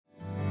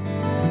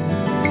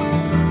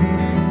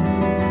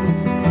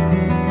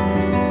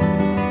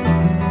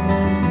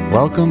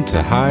welcome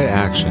to High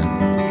Action.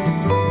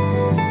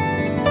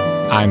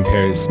 I'm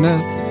Perry Smith.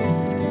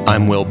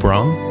 I'm Will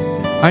Brum.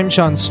 I'm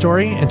John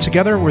Story, and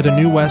together we're the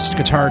New West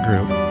Guitar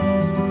Group.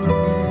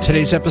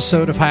 Today's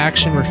episode of High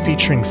Action, we're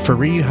featuring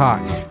Fareed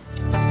Haque.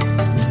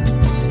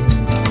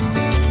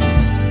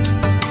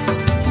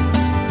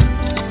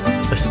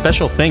 A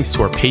special thanks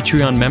to our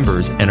Patreon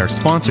members and our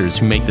sponsors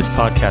who make this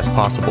podcast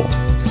possible.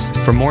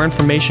 For more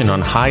information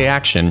on High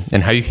Action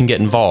and how you can get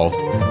involved,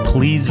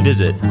 please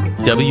visit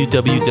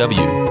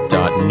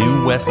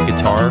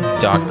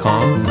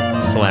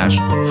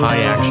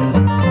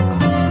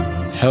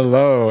www.newwestguitar.com/highaction.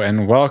 Hello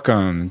and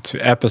welcome to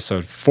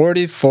episode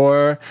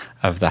 44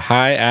 of the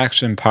High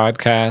Action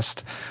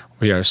Podcast.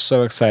 We are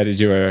so excited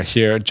you are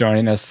here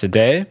joining us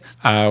today.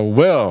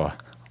 Will,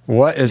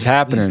 what is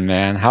happening,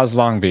 man? How's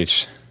Long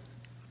Beach?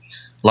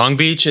 Long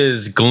Beach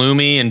is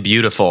gloomy and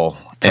beautiful.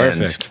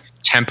 Perfect. And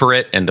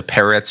temperate, and the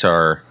parrots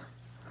are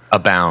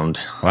abound.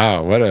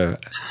 Wow, what a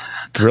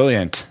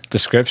brilliant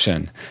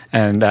description.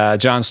 And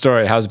John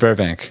Story, how's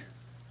Burbank?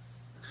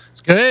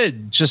 It's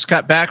good. Just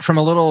got back from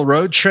a little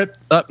road trip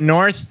up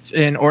north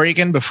in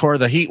Oregon before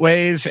the heat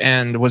wave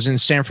and was in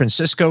San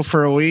Francisco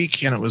for a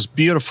week, and it was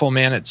beautiful,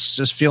 man. It's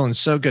just feeling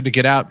so good to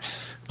get out,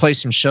 play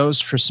some shows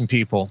for some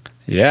people.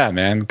 Yeah,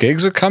 man.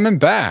 Gigs are coming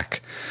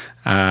back.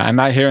 I'm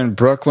out here in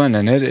Brooklyn,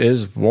 and it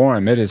is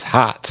warm. It is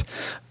hot.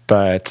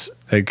 But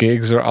the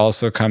gigs are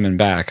also coming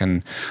back,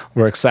 and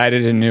we're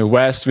excited in New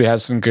West. We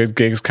have some good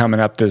gigs coming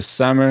up this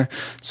summer.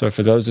 So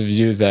for those of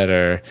you that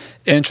are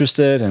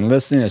interested in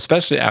listening,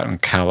 especially out in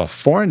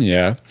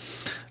California,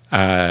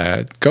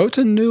 go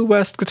to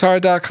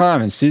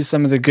newwestguitar.com and see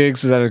some of the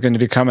gigs that are going to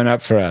be coming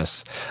up for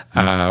us.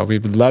 We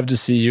would love to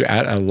see you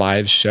at a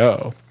live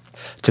show.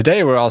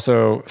 Today, we're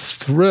also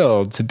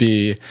thrilled to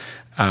be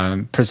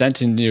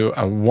presenting you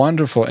a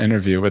wonderful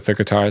interview with a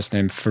guitarist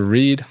named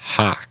Fareed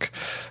Haque.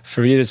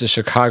 Fareed is a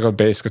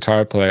Chicago-based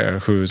guitar player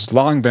who's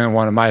long been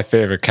one of my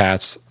favorite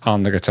cats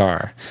on the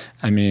guitar.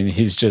 I mean,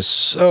 he's just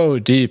so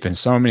deep in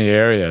so many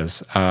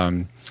areas.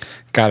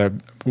 Got a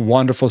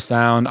wonderful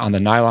sound on the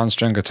nylon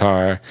string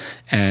guitar,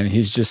 and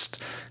he's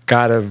just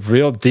got a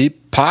real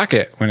deep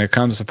pocket when it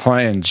comes to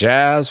playing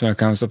jazz, when it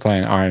comes to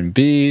playing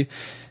R&B.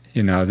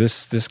 You know,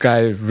 this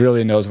guy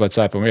really knows what's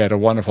up, and we had a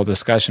wonderful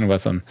discussion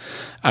with him.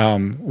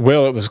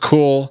 Will, it was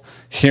cool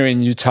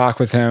hearing you talk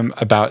with him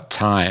about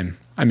time.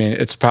 I mean,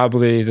 it's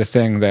probably the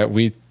thing that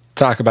we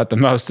talk about the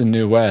most in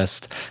New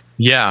West.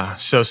 Yeah,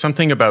 so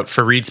something about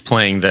Fareed's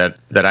playing that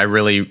I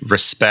really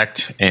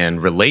respect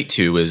and relate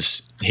to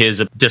is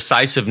his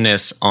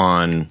decisiveness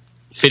on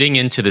fitting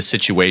into the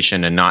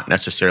situation and not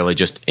necessarily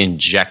just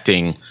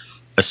injecting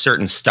a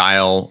certain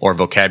style or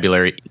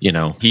vocabulary. You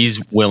know, he's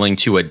willing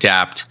to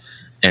adapt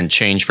and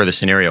change for the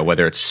scenario,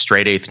 whether it's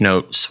straight eighth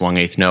note, swung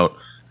eighth note,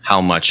 how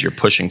much you're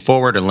pushing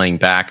forward or laying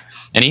back.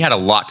 And he had a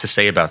lot to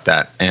say about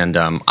that. And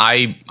I'm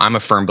a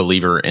firm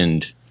believer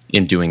in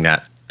doing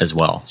that as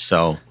well.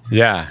 So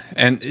yeah.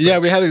 And yeah,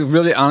 we had a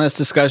really honest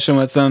discussion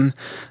with him.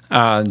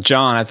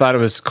 John, I thought it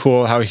was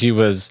cool how he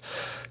was,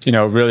 you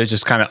know, really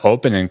just kind of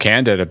open and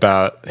candid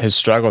about his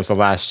struggles the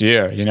last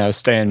year, you know,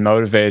 staying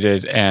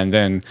motivated and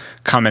then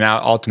coming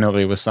out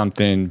ultimately with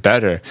something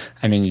better.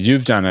 I mean,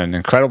 you've done an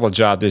incredible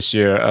job this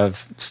year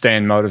of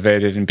staying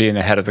motivated and being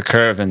ahead of the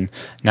curve. And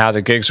now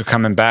the gigs are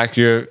coming back.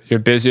 You're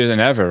busier than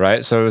ever,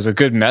 right? So it was a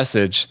good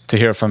message to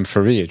hear from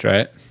Fareed,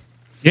 right?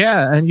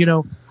 Yeah. And, you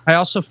know, I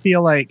also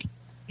feel like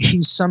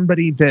he's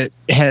somebody that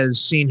has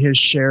seen his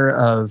share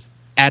of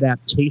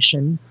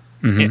adaptation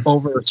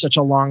over such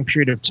a long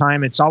period of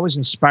time. It's always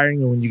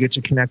inspiring when you get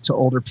to connect to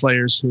older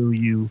players who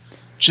you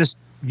just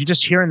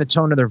hear in the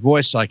tone of their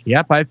voice, like,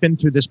 yep, I've been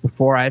through this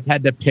before. I've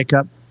had to pick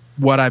up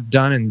what I've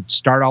done and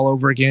start all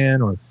over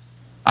again, or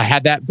I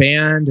had that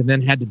band and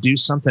then had to do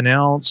something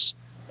else.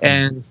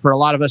 And for a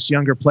lot of us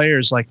younger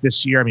players, like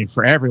this year, I mean,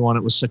 for everyone,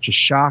 it was such a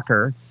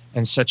shocker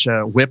and such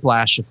a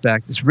whiplash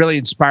effect. It's really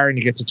inspiring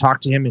to get to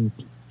talk to him. And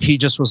he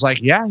just was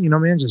like, yeah, you know,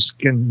 man,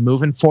 just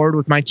moving forward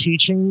with my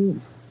teaching,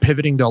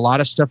 pivoting to a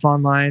lot of stuff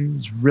online.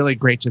 It's really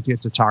great to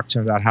get to talk to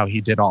him about how he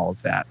did all of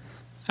that.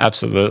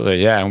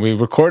 Absolutely, yeah. And we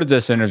recorded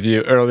this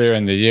interview earlier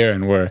in the year,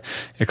 and we're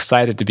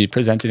excited to be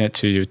presenting it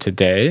to you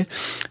today.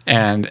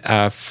 And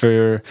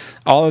for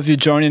all of you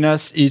joining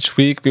us each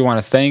week, we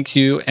want to thank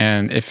you.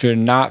 And if you're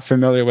not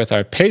familiar with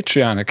our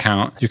Patreon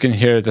account, you can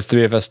hear the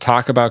three of us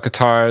talk about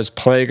guitars,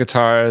 play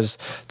guitars,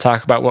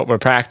 talk about what we're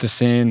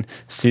practicing,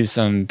 see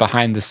some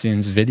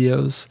behind-the-scenes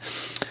videos.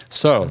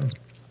 So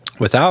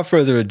without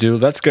further ado,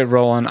 let's get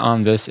rolling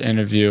on this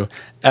interview,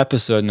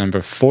 episode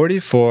number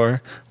 44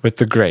 with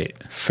the great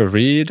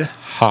Fareed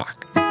Haque.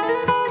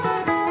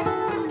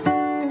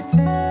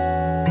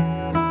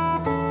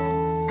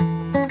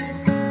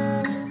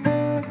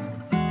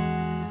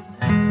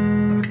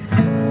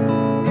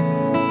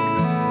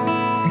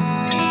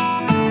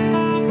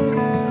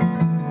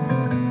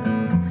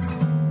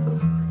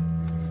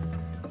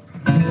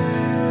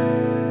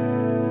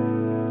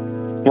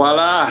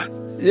 Voila.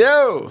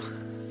 Yo!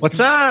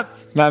 What's up?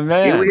 My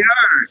man. Here we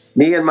are.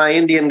 Me and my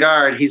Indian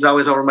guard. He's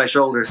always over my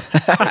shoulder.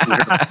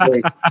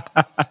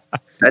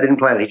 I didn't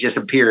plan it. He just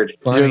appeared.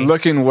 You're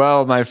looking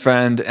well, my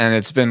friend, and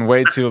it's been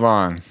way too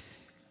long.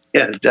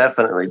 Yeah,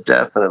 definitely,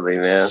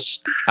 man.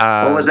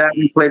 What was that?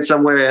 We played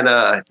somewhere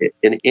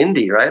in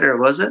Indy, right? Or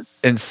was it?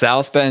 In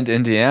South Bend,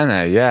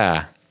 Indiana,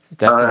 yeah.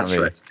 Definitely.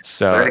 Oh, that's right.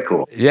 So very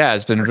cool. Yeah,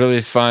 it's been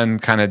really fun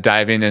kind of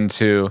diving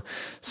into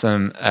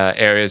some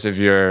areas of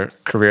your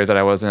career that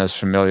I wasn't as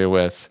familiar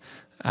with.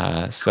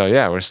 So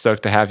yeah, we're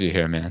stoked to have you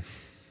here, man.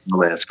 Oh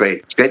man, it's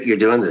great. It's great you're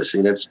doing this.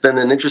 It's been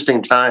an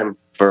interesting time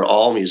for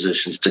all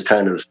musicians to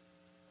kind of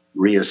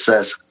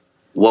reassess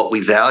what we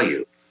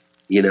value,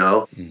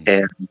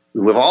 and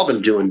we've all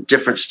been doing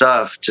different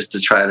stuff just to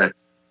try to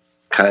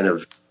kind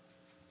of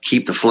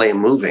keep the flame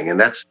moving. And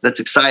that's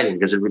exciting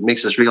because it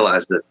makes us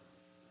realize that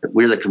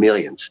we're the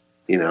chameleons,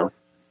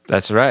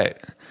 That's right.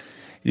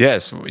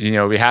 Yes.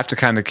 We have to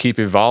kind of keep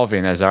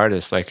evolving as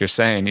artists, like you're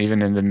saying,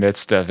 even in the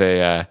midst of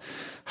a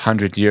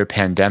 100-year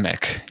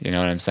pandemic. You know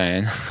what I'm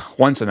saying?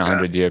 Once in a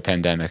 100-year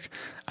pandemic.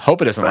 I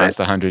hope it doesn't last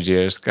 100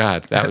 years.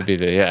 God, that would be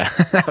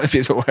that would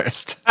be the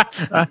worst.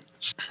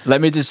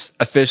 Let me just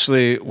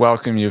officially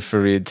welcome you,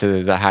 Farid,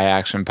 to the High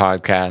Action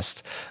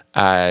Podcast.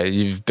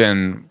 You've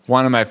been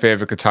one of my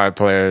favorite guitar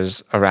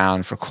players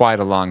around for quite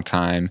a long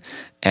time.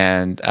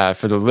 And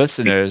for the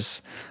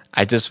listeners,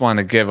 I just want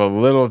to give a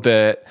little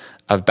bit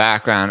of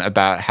background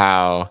about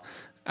how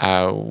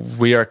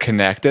we are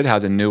connected, how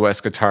the New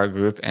West Guitar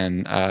Group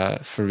and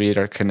Farid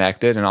are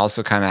connected, and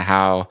also kind of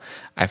how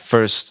I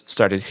first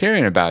started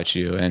hearing about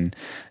you. And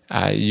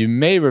you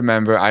may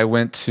remember I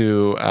went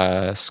to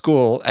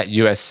school at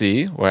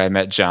USC where I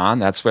met John.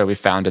 That's where we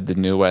founded the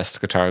New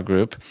West Guitar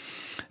Group.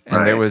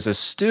 And there was a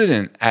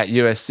student at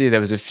USC that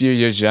was a few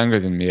years younger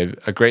than me,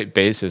 a great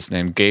bassist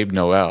named Gabe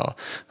Noel,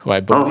 who I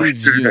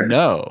believe you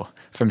know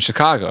from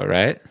Chicago,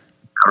 right?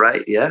 All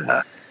right,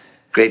 yeah.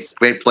 Great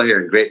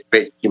player,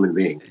 great human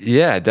being.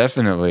 Yeah,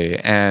 definitely.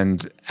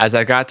 And as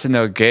I got to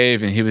know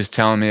Gabe and he was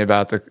telling me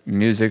about the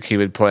music he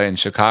would play in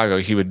Chicago,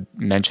 he would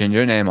mention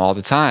your name all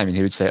the time. And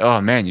he would say, "Oh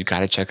man, you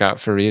got to check out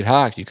Farid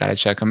Haq. You got to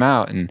check him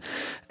out."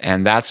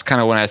 And that's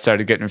kind of when I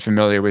started getting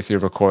familiar with your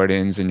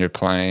recordings and your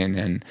playing.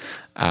 And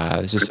I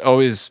was just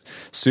always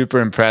super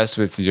impressed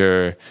with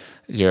your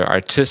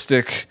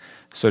artistic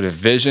sort of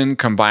vision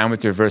combined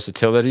with your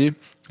versatility.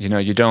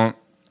 You don't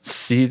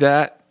see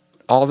that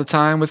all the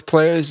time with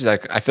players.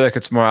 Like, I feel like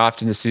it's more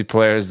often to see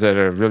players that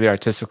are really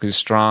artistically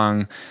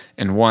strong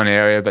in one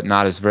area but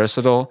not as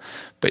versatile.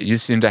 But you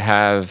seem to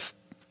have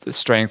the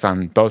strength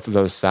on both of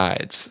those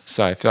sides.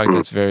 So I feel like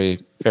that's very,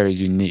 very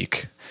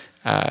unique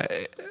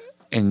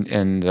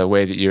in the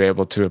way that you're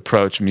able to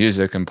approach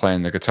music and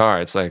playing the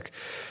guitar. It's like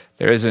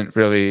there isn't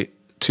really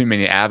too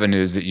many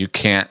avenues that you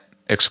can't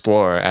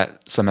explore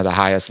at some of the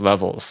highest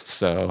levels.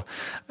 So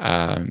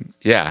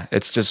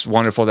it's just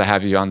wonderful to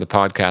have you on the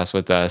podcast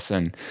with us.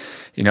 And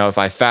if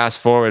I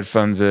fast forward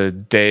from the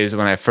days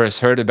when I first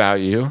heard about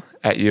you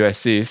at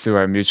USC through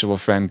our mutual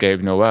friend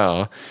Gabe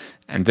Noel,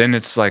 and then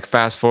it's like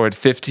fast forward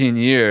 15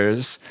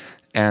 years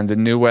and the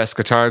New West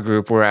Guitar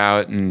Group, we're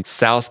out in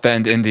South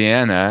Bend,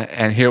 Indiana,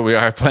 and here we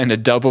are playing a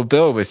double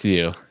bill with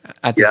you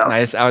at this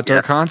nice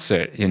outdoor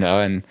concert,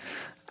 and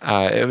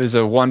it was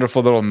a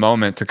wonderful little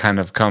moment to kind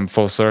of come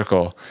full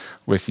circle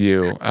with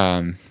you.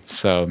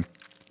 So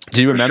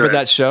do you remember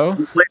that show?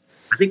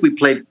 I think we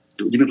played,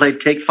 did we play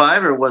Take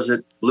 5 or was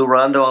it Blue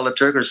Rondo a la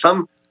Turk or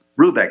some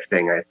Rubeck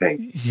thing, I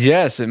think?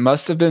 Yes, it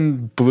must have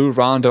been Blue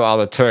Rondo a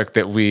la Turk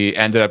that we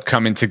ended up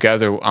coming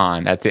together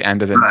on at the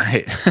end of the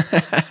night.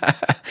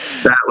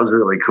 That was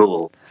really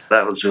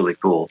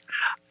cool.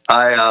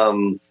 I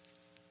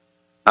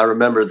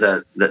remember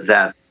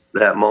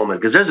that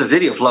moment because there's a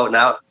video floating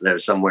out there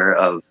somewhere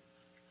of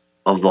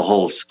the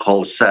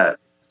whole set.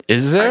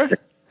 Is there?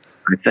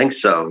 I think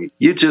so.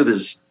 YouTube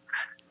is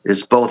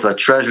both a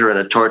treasure and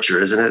a torture,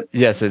 isn't it?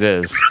 Yes, it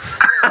is.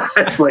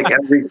 It's like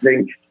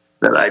everything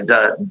that I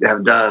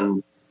have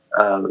done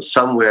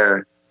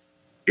somewhere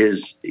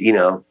is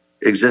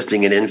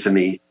existing in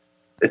infamy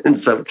in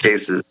some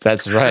cases.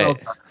 That's right.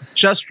 Well,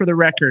 just for the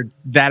record,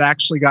 that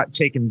actually got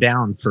taken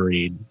down,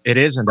 Farid. It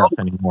isn't up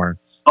anymore.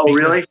 Oh,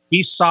 really?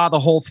 We saw the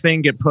whole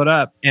thing get put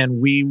up,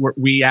 and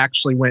we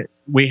actually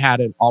had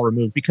it all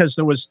removed because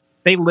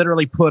they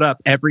literally put up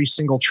every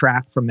single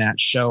track from that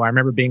show. I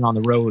remember being on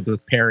the road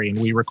with Perry, and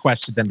we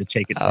requested them to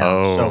take it down.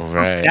 Oh, so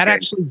right. That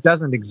actually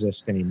doesn't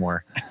exist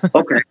anymore.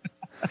 Okay.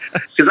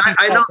 Because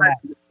I know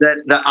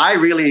that I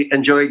really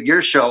enjoyed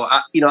your show.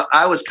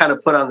 I was kind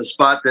of put on the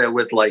spot there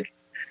with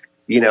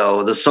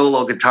the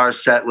solo guitar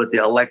set with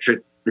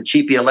the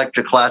cheapy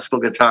electric classical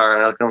guitar,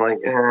 and I was kind of like,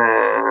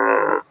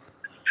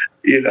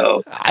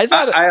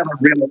 I have a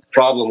real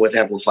problem with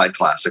amplified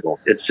classical.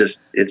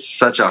 It's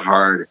such a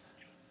hard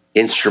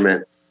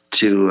instrument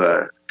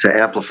to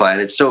amplify,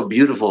 and it's so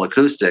beautiful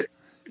acoustic.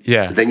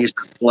 Yeah. Then you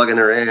start plugging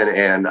her in,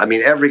 and I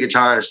mean, every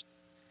guitarist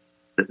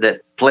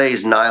that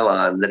plays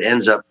nylon that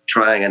ends up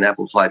trying an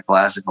amplified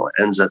classical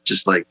ends up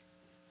just like,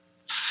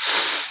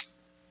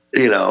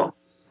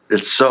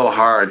 it's so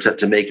hard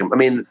to make them. I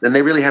mean, and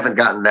they really haven't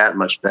gotten that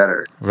much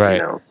better.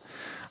 Right.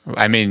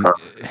 I mean,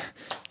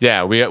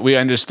 yeah, we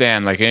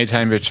understand. Like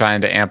anytime you're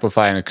trying to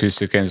amplify an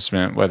acoustic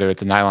instrument, whether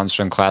it's a nylon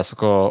string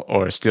classical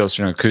or a steel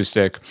string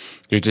acoustic,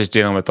 you're just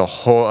dealing with a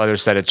whole other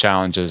set of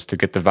challenges to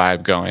get the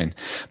vibe going.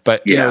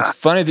 But you know, it's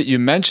funny that you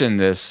mentioned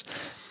this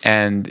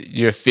and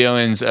your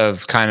feelings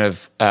of kind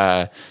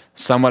of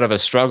somewhat of a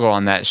struggle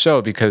on that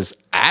show, because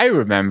I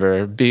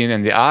remember being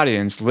in the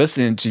audience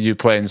listening to you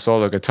playing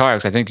solo guitar,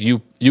 because I think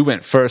you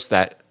went first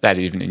that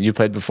evening. You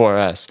played before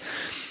us,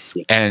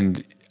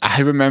 and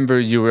I remember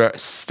you were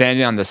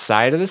standing on the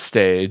side of the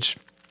stage,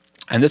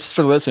 and this is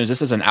for the listeners.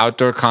 This is an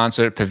outdoor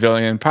concert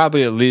pavilion,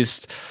 probably at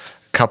least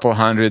a couple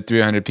 100,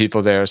 300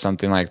 people there or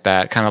something like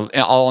that, kind of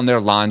all in their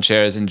lawn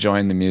chairs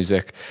enjoying the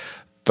music.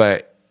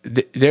 But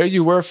there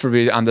you were,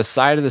 Fareed, on the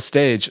side of the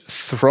stage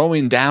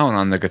throwing down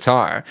on the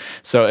guitar.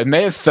 So it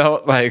may have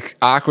felt like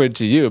awkward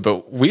to you,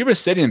 but we were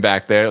sitting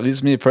back there, at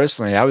least me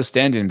personally. I was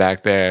standing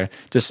back there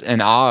just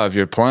in awe of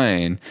your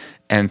playing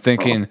and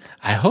thinking,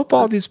 I hope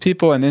all these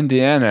people in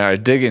Indiana are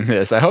digging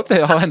this. I hope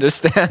they all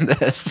understand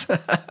this.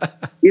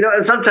 You know,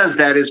 and sometimes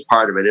that is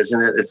part of it,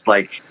 isn't it? It's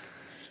like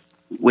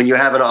when you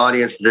have an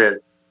audience that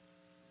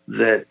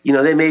you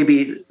know, they may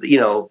be, you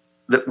know,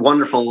 the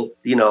wonderful,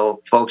 you know,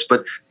 folks,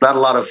 but not a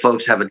lot of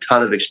folks have a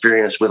ton of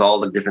experience with all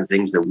the different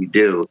things that we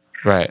do.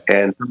 Right.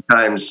 And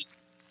sometimes,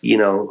 you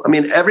know, I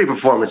mean, every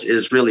performance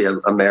is really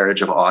a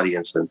marriage of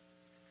audience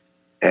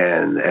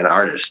and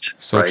artist.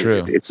 So right?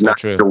 true. It's so not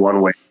true. the one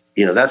way.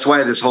 You know, that's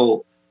why this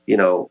whole, you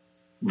know,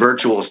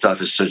 virtual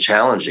stuff is so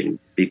challenging,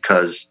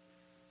 because,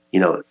 you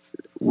know,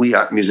 we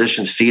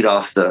musicians feed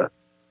off the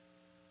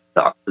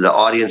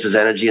audience's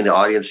energy, and the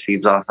audience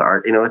feeds off the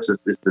art. You know, it's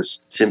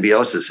this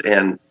symbiosis.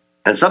 And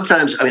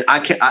sometimes, I mean,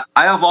 I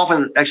have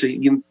often, actually,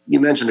 you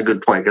mentioned a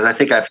good point, because I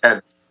think I've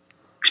had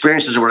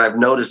experiences where I've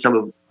noticed some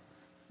of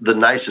the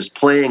nicest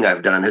playing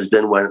I've done has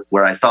been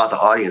where I thought the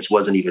audience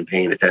wasn't even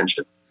paying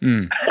attention.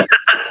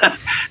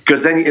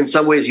 Because then in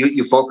some ways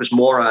you focus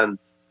more on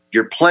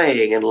your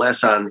playing and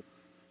less on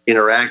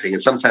interacting.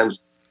 And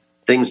sometimes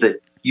things that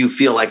you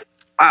feel like,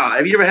 wow,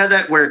 have you ever had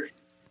that where,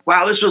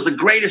 wow, this was the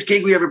greatest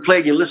gig we ever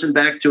played? You listen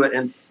back to it,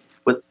 and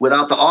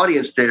without the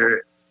audience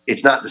there,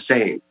 it's not the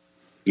same,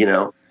 you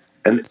know?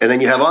 And then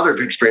you have other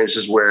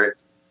experiences where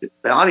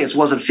the audience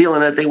wasn't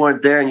feeling it. They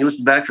weren't there. And you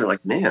listen back to it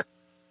like, man,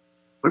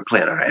 we're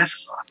playing our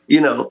asses off,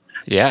 you know?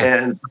 Yeah.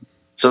 And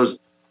so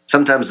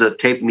sometimes the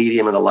tape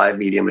medium and the live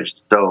medium is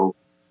so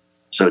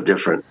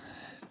different.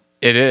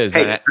 It is.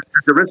 Hey, at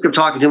the risk of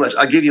talking too much,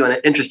 I'll give you an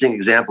interesting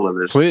example of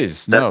this.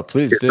 Please. No,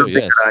 please do.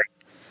 Yes.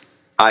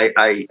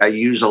 I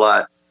use a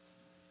lot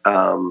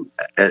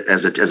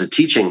as a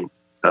teaching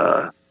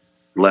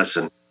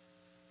lesson,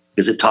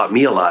 because it taught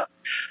me a lot.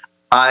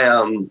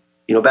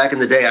 You know, back in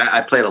the day, I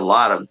played a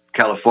lot of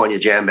California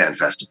jam band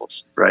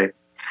festivals, right?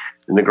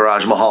 In the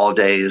Garage Mahal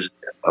days,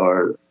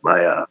 or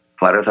my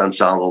Flat Earth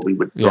Ensemble, we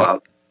would go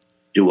out,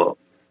 do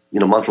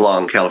a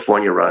month-long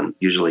California run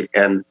usually.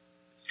 And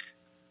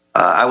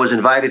I was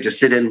invited to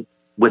sit in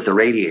with the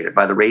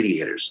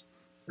Radiators.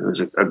 It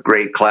was a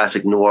great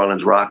classic New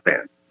Orleans rock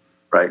band,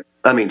 right?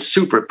 I mean,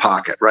 super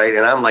pocket, right?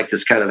 And I'm like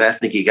this kind of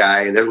ethnic-y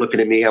guy, and they're looking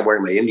at me. I'm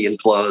wearing my Indian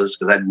clothes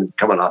because I'd been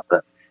coming off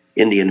the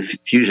Indian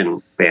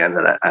fusion band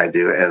that I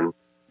do. And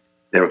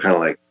they were kind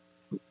of like,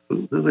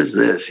 who is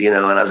this? You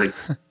know? And I was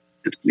like,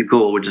 it's pretty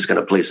cool. We're just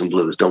going to play some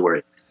blues. Don't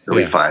worry. It'll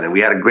be fine. And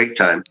we had a great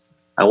time.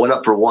 I went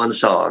up for one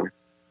song,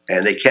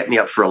 and they kept me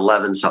up for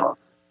 11 songs.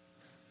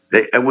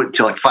 I went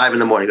till like 5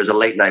 a.m. It was a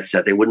late night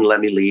set. They wouldn't let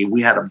me leave.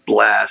 We had a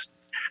blast.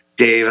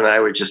 Dave and I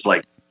were just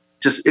like,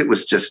 it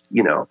was just,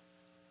 you know,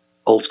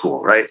 old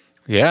school, right?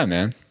 Yeah,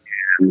 man.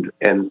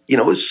 And you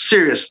know, it was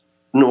serious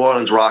New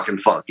Orleans rock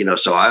and funk, you know.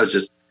 So I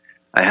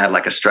had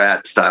like a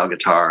Strat style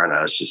guitar, and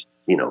I was just,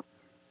 you know,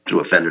 through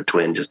a Fender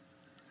Twin, just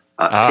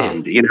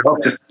pinned, you know,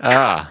 just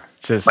my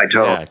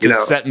tone, yeah,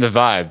 just setting the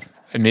vibe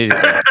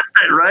immediately.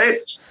 Right.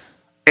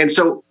 And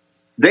so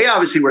they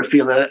obviously were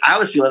feeling it. I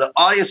was feeling it. The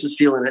audience was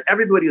feeling it.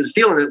 Everybody was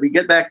feeling it. We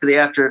get back to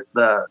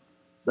the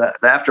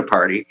after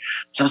party.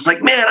 So I was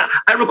like, man,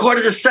 I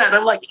recorded this set. And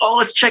I'm like, oh,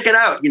 let's check it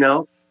out. You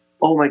know,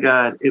 oh my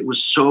God, it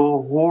was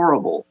so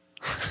horrible.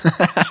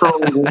 So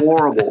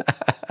horrible.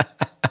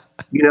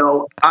 You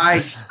know, I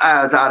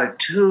was out of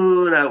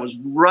tune. I was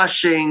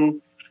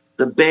rushing.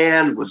 The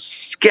band was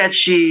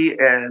sketchy,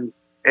 and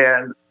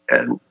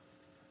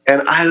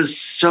I was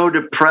so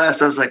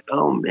depressed. I was like,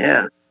 oh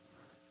man,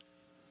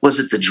 was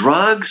it the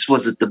drugs?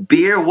 Was it the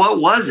beer? What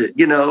was it?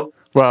 You know?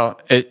 Well,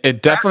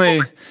 it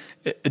definitely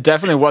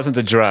wasn't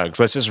the drugs.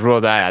 Let's just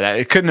rule that out.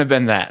 It couldn't have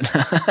been that.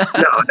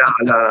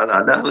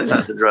 No, definitely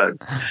not the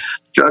drugs.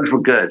 Drugs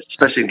were good,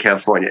 especially in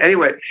California.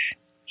 Anyway,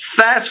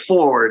 fast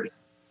forward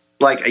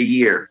like a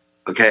year,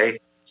 okay,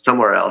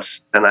 somewhere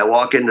else, and I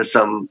walk into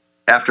some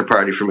after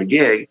party from a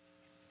gig,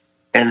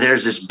 and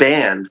there's this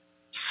band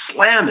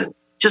slamming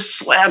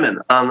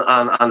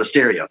on the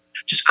stereo,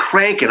 just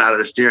cranking out of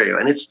the stereo.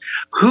 And it's,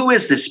 who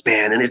is this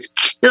band? And it's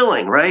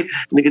killing, right?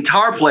 And the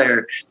guitar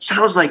player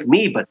sounds like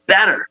me, but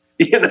better,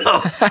 you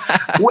know,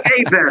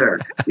 way better,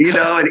 you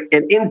know,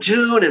 and in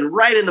tune and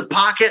right in the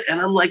pocket. And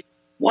I'm like,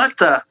 what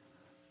the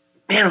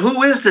man,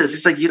 who is this?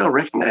 He's like, you don't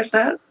recognize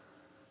that? I'm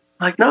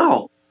like,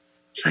 no.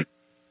 It's like,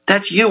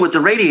 that's you with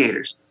the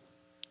Radiators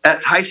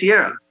at High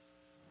Sierra.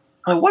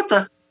 I'm like, what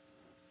the?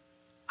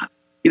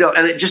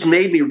 And it just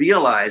made me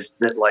realize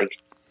that, like,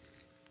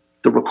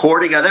 the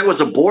recording, that was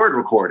a board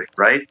recording,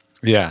 right?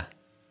 Yeah.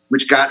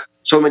 Which got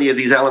so many of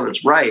these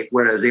elements right,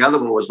 whereas the other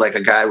one was like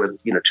a guy with,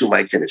 two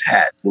mics in his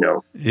hat,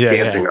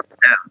 dancing up and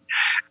down.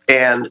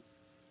 And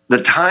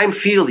the time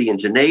feel, the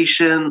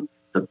intonation,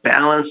 the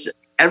balance,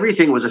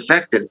 everything was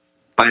affected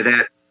by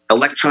that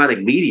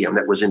electronic medium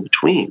that was in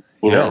between.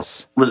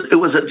 Yes. It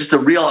was just a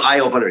real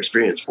eye-opener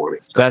experience for me.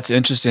 So. That's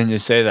interesting you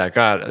say that.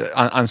 God,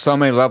 on so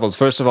many levels.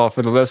 First of all,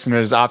 for the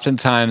listeners,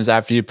 oftentimes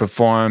after you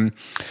perform,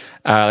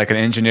 like an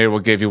engineer will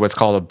give you what's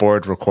called a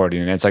board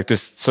recording. And it's like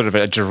this sort of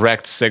a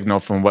direct signal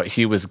from what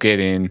he was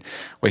getting,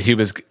 what he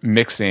was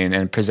mixing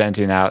and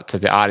presenting out to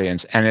the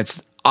audience. And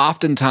it's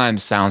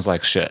oftentimes sounds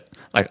like shit.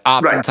 Like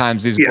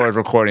oftentimes these board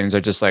recordings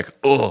are just like,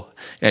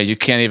 you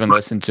can't even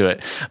listen to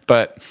it.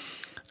 But,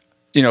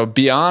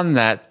 beyond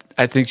that,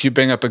 I think you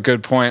bring up a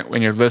good point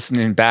when you're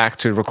listening back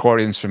to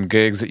recordings from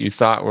gigs that you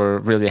thought were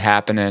really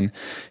happening.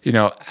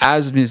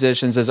 As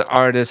musicians, as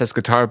artists, as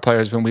guitar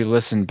players, when we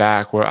listen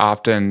back, we're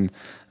often,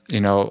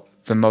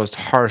 the most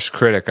harsh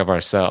critic of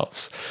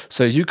ourselves.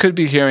 So you could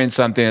be hearing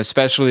something,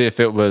 especially if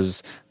it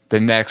was the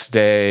next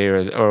day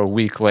or a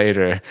week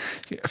later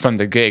from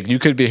the gig, you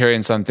could be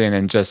hearing something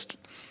and just,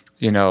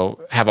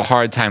 have a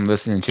hard time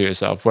listening to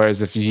yourself.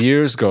 Whereas if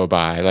years go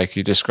by, like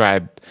you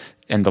described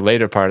in the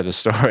later part of the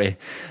story,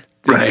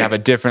 you have a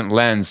different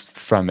lens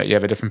from it. You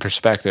have a different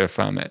perspective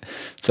from it.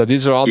 So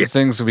these are all the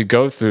things that we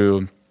go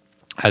through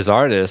as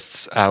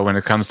artists when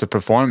it comes to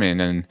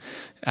performing. And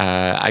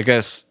I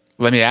guess,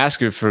 let me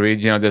ask you, Farid,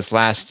 this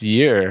last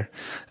year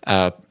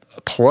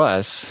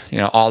plus,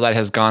 all that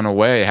has gone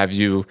away. Have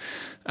you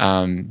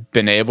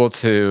been able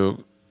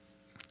to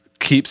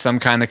keep some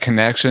kind of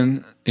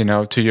connection,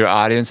 to your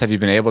audience? Have you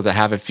been able to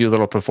have a few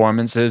little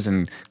performances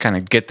and kind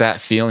of get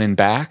that feeling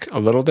back a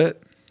little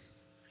bit?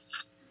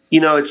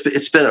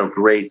 It's been a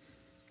great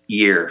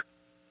year.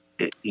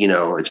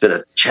 It's been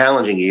a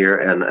challenging year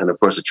and of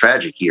course a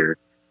tragic year,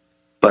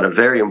 but a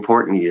very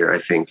important year, I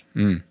think.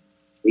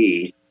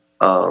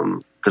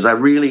 Because I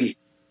really,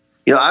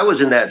 I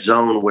was in that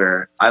zone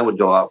where I would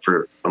go out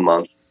for a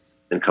month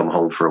and come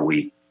home for a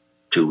week,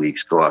 2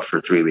 weeks, go out for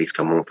 3 weeks,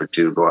 come home for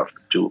 2, go out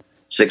for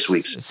 6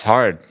 weeks. It's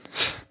hard.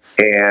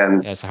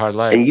 And it's a hard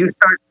life. And you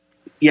start,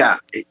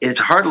 it's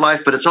a hard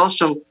life, but it's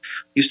also,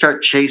 you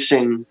start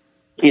chasing,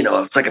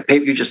 it's like a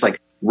paper, you're just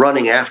like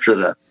running after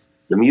the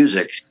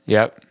music.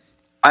 Yep.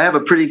 I have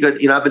a pretty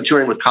good, I've been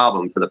touring with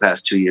Cobham for the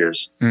past 2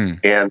 years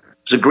and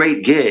it's a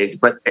great gig,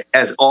 but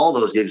as all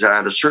those gigs are,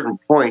 at a certain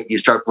point, you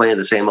start playing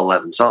the same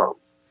 11 songs,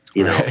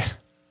 night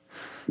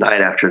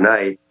after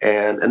night.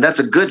 And that's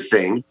a good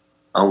thing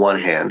on one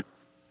hand,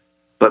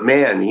 but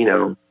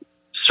man,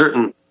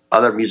 certain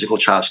other musical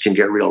chops can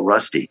get real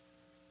rusty.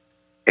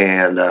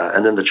 And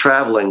then the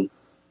traveling,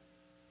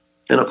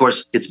 and of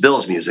course it's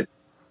Bill's music,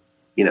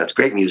 it's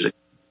great music.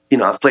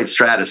 I've played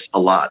Stratus a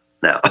lot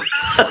now.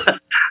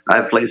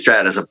 I've played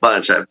Stratus a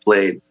bunch. I've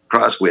played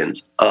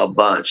Crosswinds a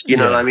bunch.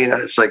 What I mean?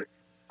 It's like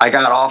I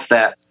got off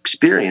that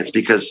experience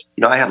because,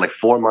 I had like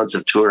 4 months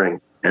of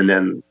touring and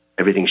then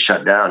everything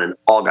shut down and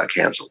all got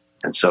canceled.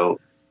 And so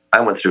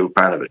I went through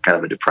kind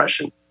of a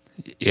depression.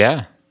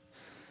 Yeah.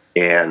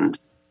 And,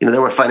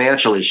 there were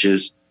financial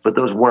issues, but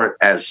those weren't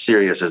as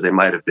serious as they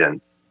might have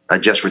been. I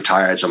just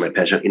retired, so my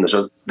pension,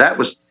 so that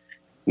was,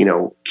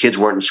 kids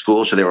weren't in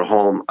school, so they were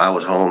home. I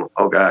was home.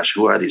 Oh gosh,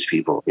 who are these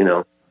people?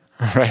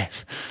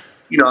 Right.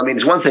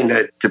 It's one thing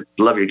to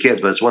love your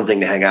kids, but it's one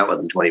thing to hang out with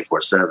them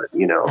 24/7,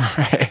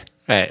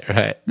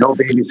 Right. No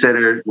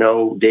babysitter,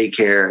 no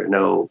daycare,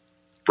 no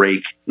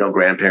break, no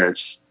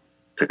grandparents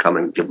to come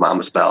and give mom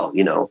a spell,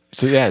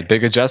 So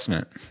big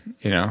adjustment,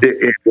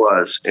 It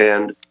was.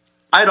 And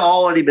I'd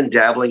already been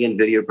dabbling in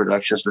video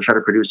production, so I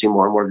started producing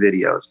more and more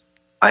videos.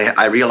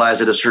 I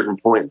realized at a certain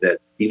point that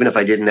even if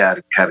I didn't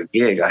have a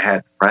gig, I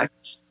had to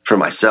practice for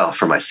myself,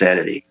 for my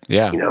sanity.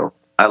 Yeah.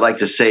 I like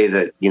to say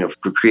that,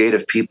 for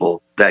creative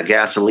people, that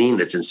gasoline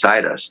that's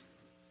inside us,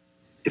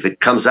 if it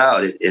comes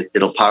out,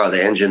 it'll power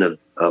the engine of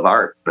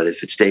art. But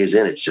if it stays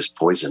in, it's just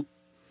poison.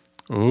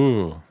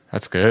 Ooh,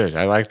 that's good.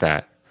 I like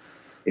that.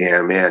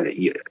 Yeah, man.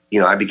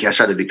 I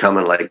started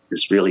becoming like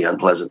this really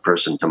unpleasant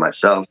person to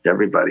myself, to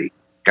everybody.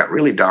 Got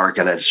really dark.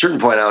 And at a certain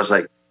point, I was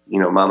like,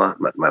 Mama,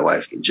 my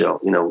wife, Jill,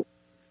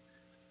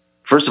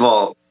 first of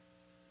all,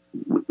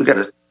 we got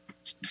to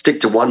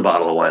stick to one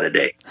bottle of wine a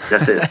day.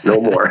 That's it.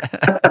 No more.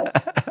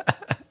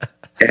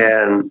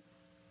 And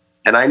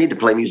I need to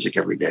play music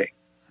every day.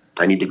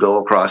 I need to go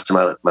across to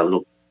my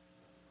little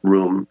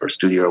room or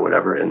studio or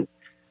whatever. And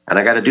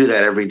I got to do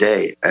that every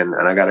day. And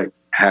I got to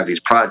have these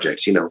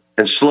projects,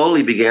 and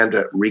slowly began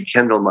to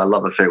rekindle my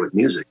love affair with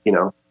music.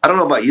 I don't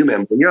know about you,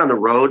 man. When you're on the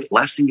road,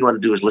 last thing you want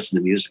to do is listen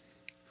to music.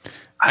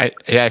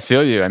 I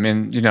feel you. I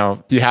mean,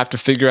 you have to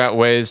figure out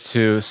ways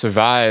to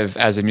survive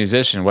as a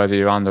musician, whether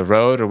you're on the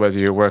road or whether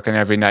you're working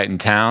every night in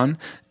town.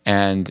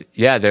 And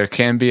yeah, there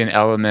can be an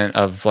element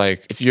of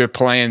like, if you're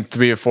playing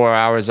 3 or 4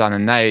 hours on a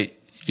night,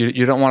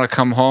 you don't want to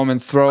come home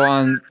and throw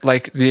on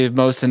like the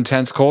most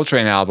intense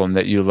Coltrane album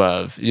that you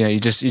love. You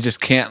just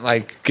can't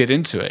like get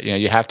into it.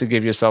 You have to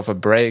give yourself a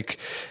break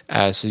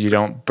so you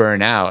don't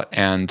burn out.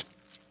 And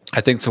I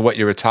think to what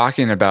you were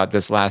talking about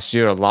this last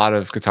year, a lot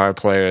of guitar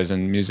players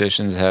and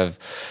musicians have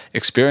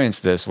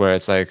experienced this, where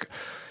it's like,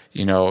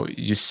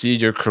 you see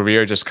your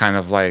career just kind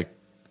of like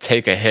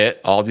take a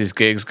hit, all these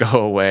gigs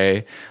go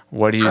away.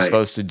 What are you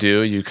supposed to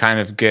do? You kind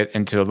of get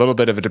into a little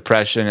bit of a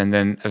depression, and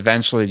then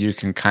eventually you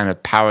can kind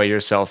of power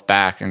yourself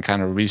back and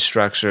kind of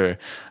restructure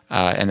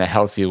in a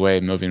healthy way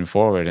moving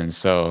forward. And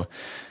so,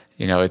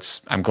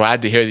 I'm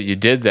glad to hear that you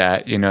did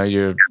that.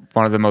 You're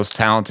one of the most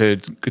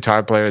talented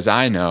guitar players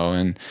I know,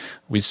 and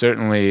we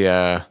certainly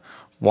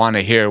want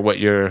to hear what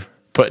you're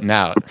putting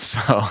out. So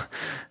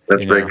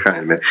that's very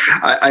kind, man.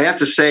 I have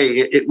to say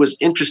it was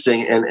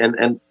interesting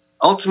and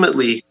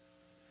ultimately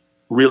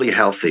really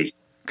healthy.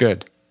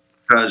 Good.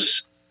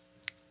 Because,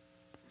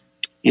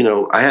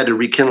 I had to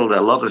rekindle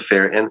that love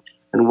affair.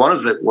 And one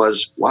of it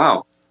was,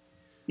 wow,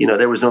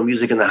 there was no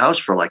music in the house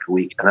for like a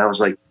week. And I was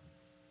like,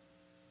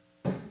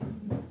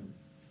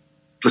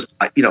 just,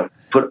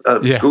 put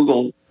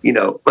Google,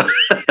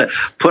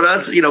 put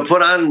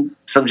on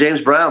some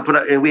James Brown,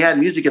 and we had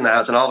music in the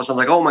house. And all of a sudden,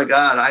 like, oh my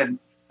God,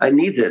 I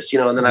need this,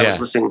 and then I was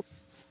listening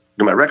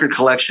to my record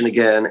collection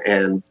again.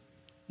 And,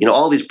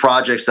 all these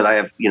projects that I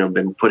have,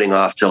 been putting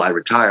off till I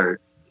retire,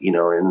 in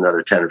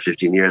another 10 or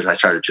 15 years, I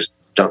started just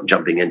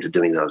jumping into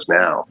doing those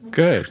now.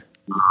 Good.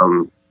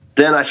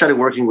 Then I started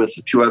working with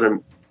a few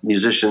other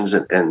musicians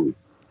and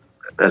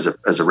as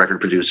a record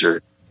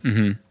producer,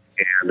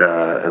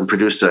 and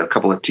produced a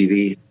couple of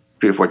 3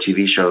 or 4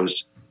 TV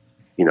shows,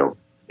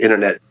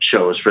 internet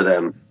shows for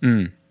them.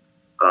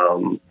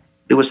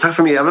 It was tough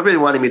for me. Everybody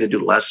wanted me to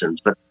do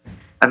lessons, but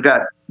I've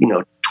got,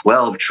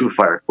 12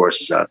 TrueFire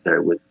courses out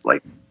there with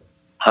like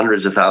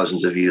hundreds of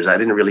thousands of views. I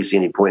didn't really see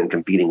any point in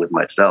competing with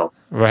myself.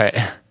 Right.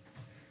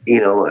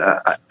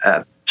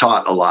 I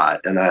taught a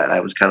lot, and I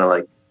was kind of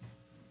like,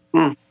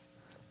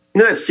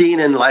 that scene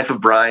in Life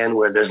of Brian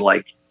where there's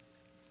like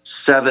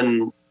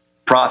 7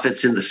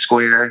 prophets in the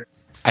square.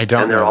 I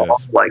don't and they're know all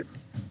this. like,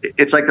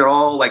 it's like they're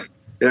all like,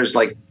 there's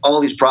like all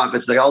these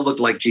prophets. They all look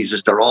like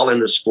Jesus. They're all in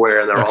the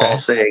square, and they're all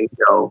saying,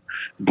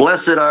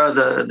 blessed are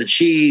the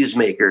cheese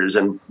makers,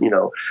 and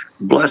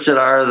blessed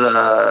are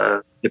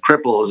the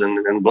cripples,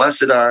 and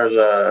blessed are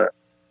the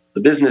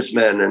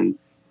businessmen, and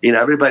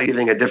everybody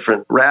giving a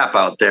different rap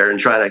out there and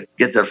trying to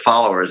get their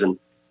followers. And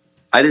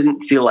I didn't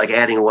feel like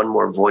adding one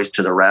more voice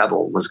to the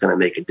rabble was going to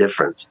make a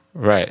difference.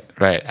 Right.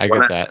 I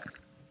get that.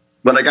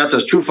 But I got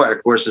those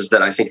TrueFire courses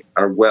that I think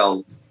are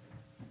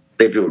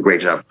they do a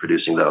great job of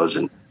producing those,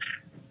 and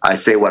I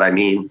say what I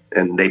mean,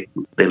 and they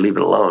leave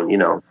it alone,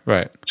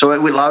 Right. So it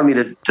allowed me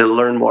to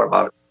learn more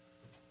about,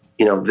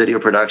 video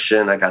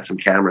production. I got some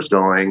cameras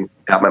going,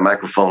 got my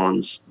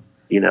microphones,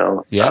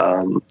 I'm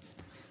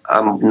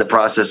in the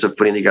process of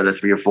putting together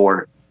 3 or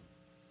 4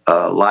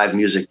 live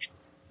music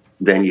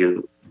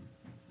venue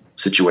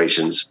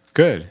situations.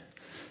 Good.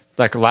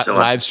 Like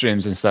live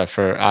streams and stuff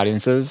for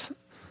audiences?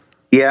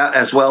 Yeah,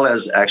 as well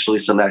as actually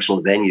some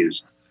actual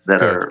venues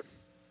that are.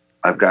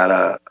 I've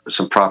got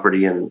some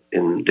property in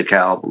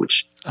DeKalb,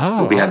 which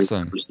we'll be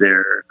having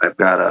there. I've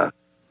got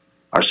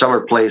our summer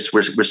place.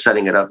 We're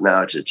setting it up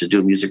now to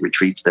do music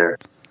retreats there.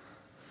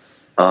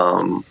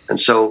 And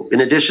so,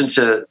 in addition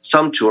to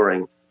some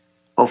touring,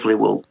 hopefully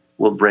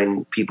we'll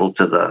bring people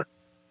to the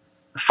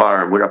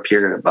farm. We're up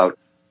here about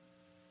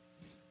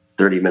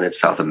 30 minutes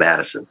south of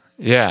Madison.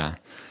 Yeah.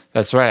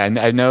 That's right.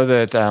 I know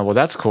that,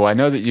 that's cool. I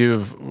know that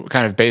you've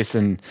kind of based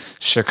in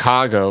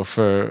Chicago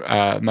for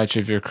much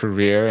of your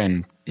career.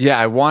 And yeah,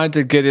 I wanted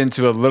to get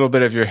into a little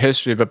bit of your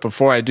history, but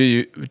before I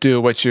do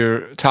what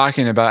you're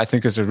talking about, I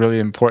think is a really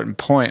important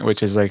point,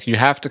 which is like you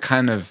have to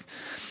kind of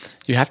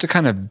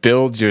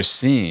build your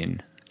scene,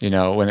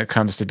 when it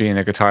comes to being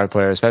a guitar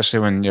player, especially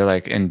when you're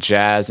like in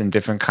jazz and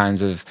different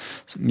kinds of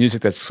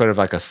music that's sort of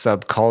like a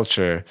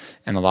subculture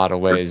in a lot of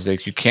ways.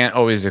 Like you can't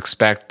always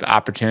expect the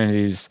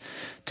opportunities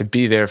to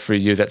be there for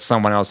you that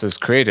someone else has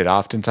created.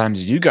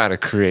 Oftentimes you got to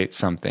create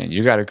something.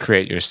 You got to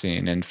create your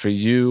scene. And for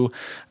you,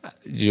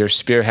 you're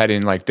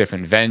spearheading like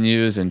different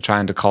venues and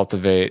trying to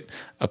cultivate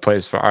a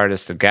place for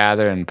artists to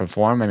gather and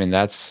perform. I mean,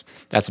 that's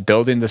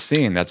building the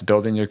scene. That's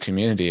building your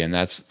community. And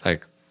that's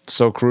like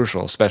so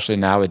crucial, especially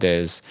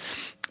nowadays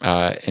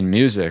in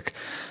music.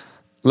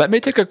 Let me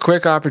take a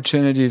quick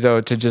opportunity,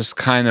 though, to just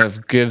kind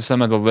of give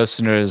some of the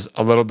listeners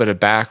a little bit of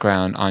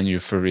background on you,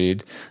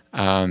 Farid.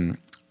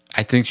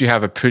 I think you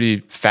have a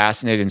pretty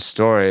fascinating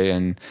story.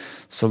 And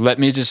so let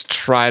me just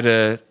try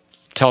to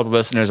tell the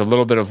listeners a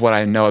little bit of what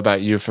I know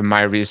about you from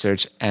my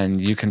research, and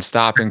you can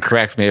stop and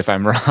correct me if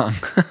I'm wrong.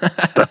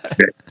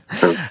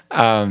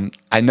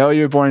 I know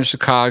you were born in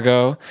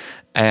Chicago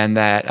and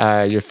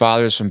that your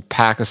father's from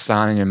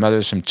Pakistan and your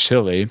mother's from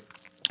Chile.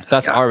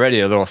 That's already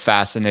a little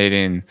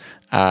fascinating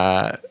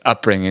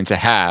upbringing to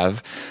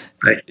have.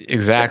 Right.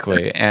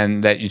 Exactly.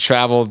 And that you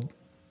traveled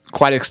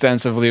quite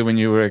extensively when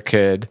you were a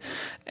kid.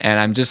 And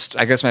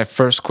I guess my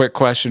first quick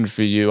question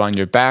for you on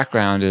your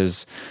background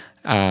is,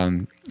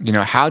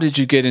 how did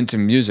you get into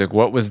music?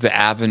 What was the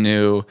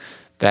avenue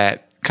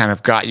that kind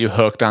of got you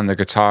hooked on the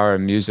guitar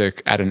and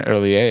music at an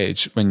early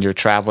age when you're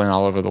traveling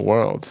all over the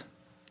world?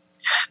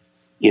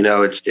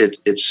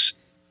 It's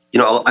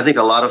I think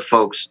a lot of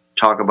folks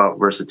talk about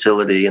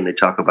versatility and they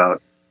talk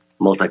about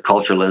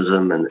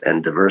multiculturalism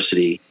and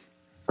diversity.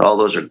 All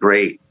those are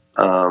great.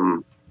 I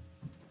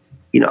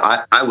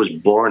was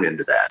born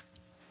into that.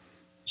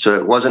 So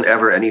it wasn't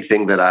ever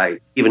anything that I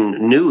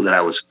even knew that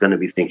I was going to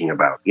be thinking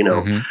about.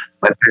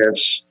 My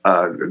parents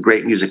are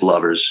great music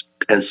lovers.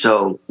 And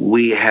so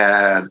we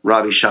had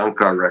Ravi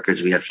Shankar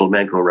records, we had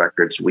flamenco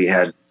records, we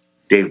had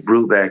Dave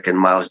Brubeck and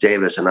Miles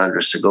Davis and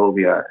Andres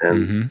Segovia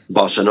and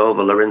Bossa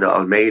Nova, Lorinda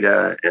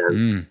Almeida,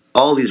 and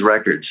all these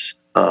records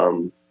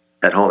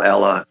at home.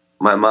 Ella,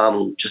 my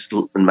mom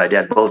and my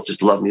dad both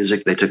just loved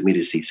music. They took me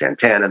to see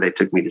Santana. They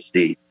took me to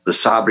see the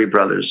Sabri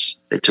brothers.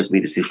 They took me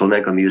to see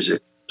flamenco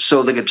music.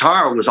 So the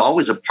guitar was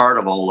always a part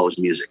of all those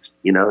musics,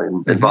 in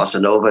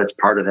Bossa Nova, it's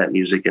part of that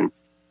music. And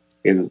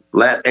in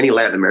any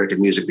Latin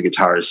American music, the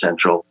guitar is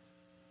central.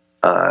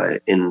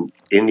 In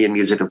Indian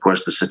music, of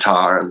course, the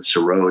sitar and the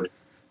sarod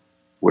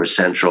were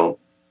central.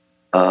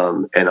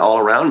 And all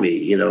around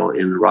me,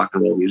 in rock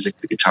and roll music,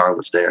 the guitar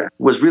was there. It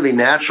was really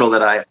natural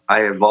that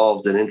I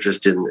evolved an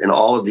interest in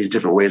all of these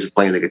different ways of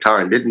playing the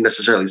guitar and didn't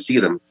necessarily see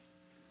them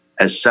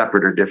as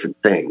separate or different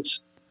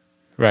things.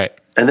 Right.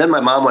 And then my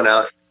mom went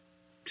out,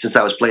 since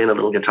I was playing a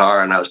little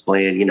guitar and I was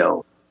playing,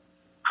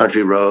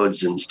 Country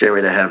Roads and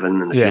Stairway to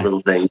Heaven and a few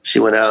little things. She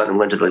went out and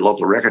went to the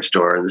local record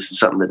store, and this is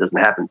something that doesn't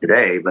happen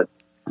today, but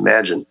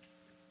imagine.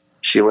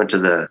 She went to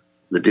the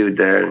dude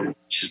there, and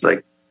she's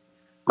like,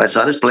 my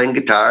son is playing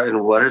guitar,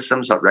 and what are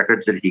some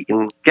records that he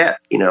can get,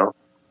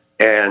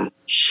 And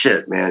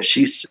shit, man,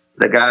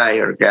 the guy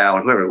or gal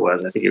or whoever it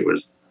was, I think it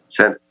was,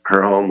 sent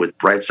her home with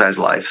Bright Size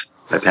Life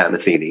by Pat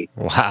Metheny.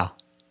 Wow.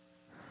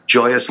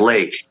 Joyous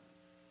Lake,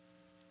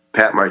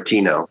 Pat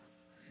Martino.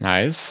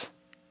 Nice.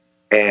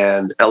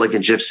 And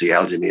Elegant Gypsy,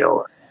 Al Di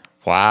Meola.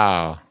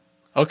 Wow.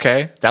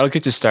 Okay, that'll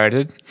get you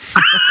started.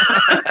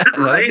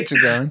 Right? Get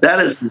you going. That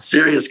is some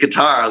serious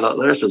guitar.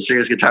 There's some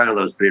serious guitar on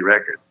those 3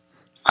 records.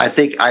 I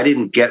think I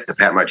didn't get the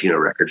Pat Martino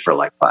record for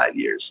like 5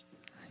 years.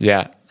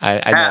 Yeah,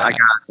 I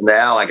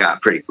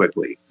got pretty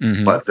quickly,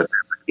 but the Pat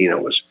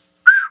Martino was.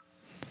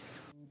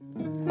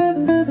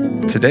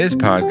 Today's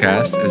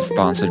podcast is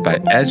sponsored by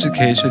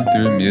Education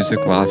Through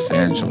Music Los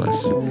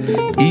Angeles.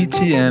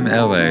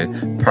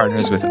 ETMLA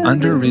partners with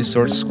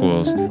under-resourced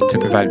schools to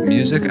provide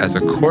music as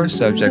a core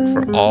subject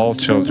for all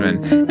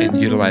children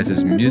and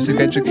utilizes music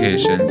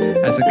education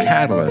as a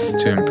catalyst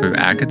to improve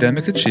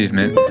academic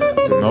achievement,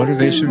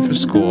 motivation for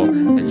school,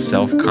 and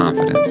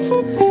self-confidence.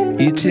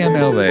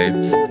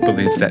 ETMLA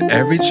believes that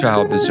every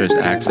child deserves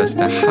access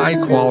to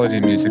high-quality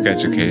music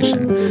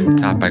education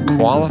taught by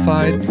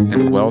qualified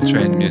and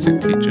well-trained music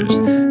teachers.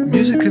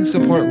 Music can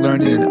support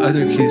learning in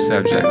other key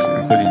subjects,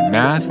 including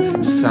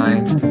math,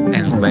 science,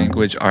 and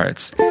language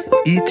arts.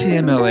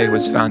 ETMLA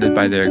was founded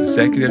by their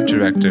executive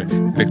director,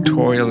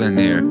 Victoria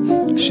Lanier.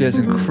 She has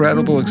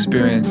incredible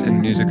experience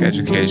in music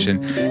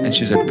education, and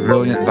she's a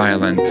brilliant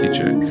violin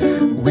teacher.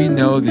 We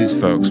know these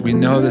folks. We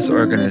know this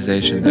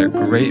organization. They're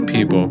great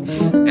people,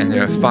 and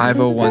they're a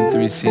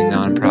 501(c)(3)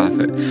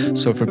 nonprofit.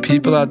 So for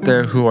people out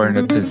there who are in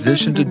a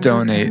position to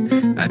donate,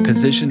 a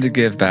position to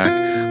give back,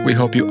 we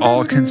hope you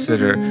all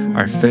consider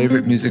our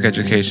favorite music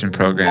education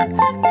program,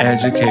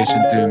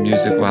 Education Through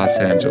Music Los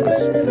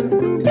Angeles.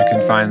 You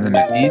can find them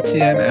at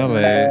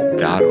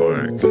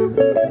etmla.org.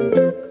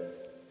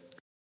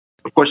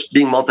 Of course,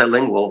 being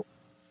multilingual,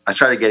 I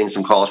started getting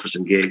some calls for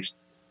some gigs,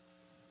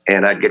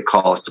 and I'd get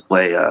calls to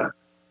play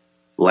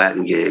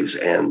Latin gigs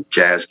and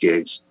jazz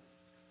gigs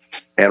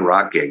and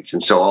rock gigs.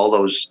 And so all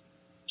those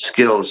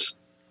skills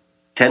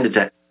tended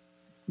to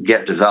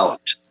get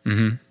developed.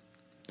 Mm-hmm.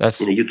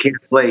 You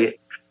can't play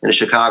in a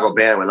Chicago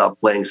band without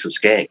playing some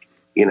skank.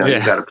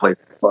 You've got to play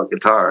funk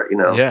guitar.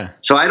 Yeah.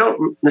 So I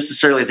don't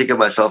necessarily think of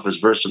myself as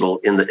versatile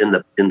in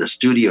the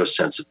studio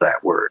sense of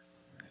that word.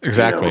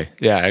 Exactly.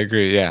 Yeah, I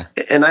agree. Yeah.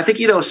 And I think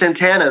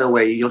Santana, in a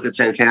way, you look at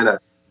Santana.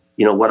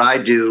 What I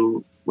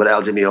do, what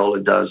Al Di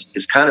Meola does,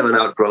 is kind of an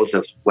outgrowth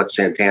of what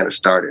Santana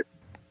started.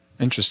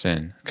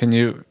 Interesting. Can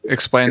you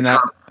explain that?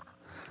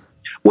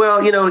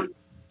 Well,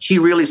 he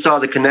really saw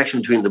the connection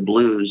between the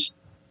blues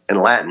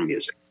and Latin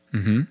music,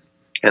 and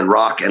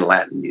rock and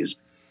Latin music.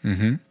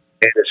 Mm-hmm.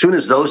 And as soon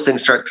as those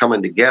things start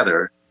coming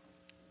together,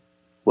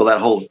 well,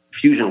 that whole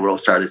fusion world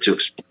started to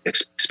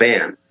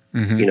expand,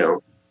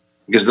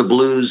 because the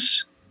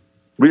blues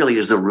really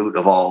is the root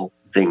of all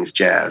things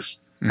jazz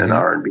and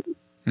R&B.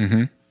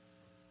 Mm-hmm.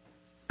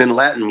 In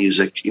Latin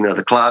music,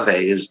 the clave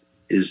is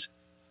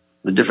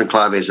the different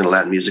claves in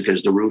Latin music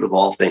is the root of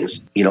all things.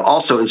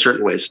 Also in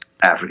certain ways,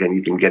 African,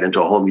 you can get into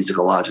a whole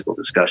musicological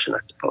discussion, I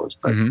suppose.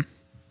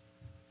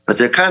 But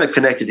they're kind of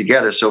connected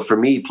together. So for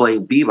me,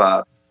 playing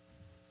bebop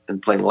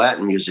and playing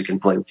Latin music and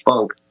playing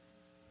funk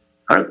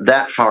aren't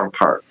that far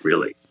apart,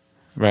 really.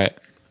 Right.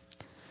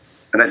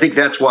 And I think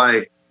that's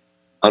why,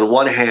 on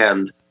one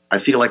hand, I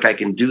feel like I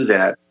can do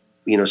that,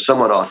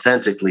 somewhat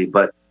authentically,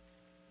 but,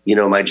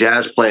 my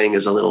jazz playing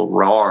is a little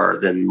rawer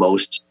than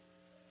most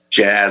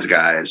jazz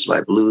guys.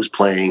 My blues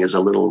playing is a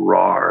little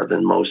rawer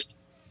than most,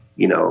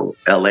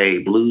 LA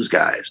blues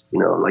guys.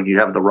 Like you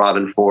have the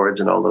Robin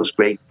Fords and all those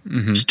great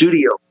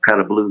studio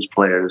kind of blues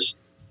players.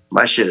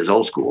 My shit is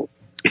old school,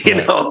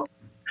 and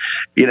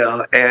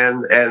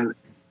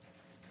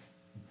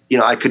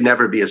I could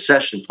never be a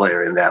session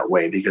player in that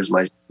way because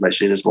my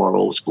shit is more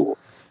old school.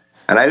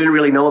 And I didn't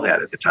really know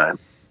that at the time.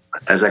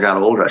 As I got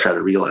older, I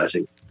started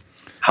realizing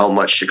how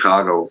much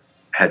Chicago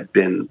had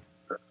been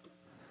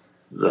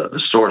the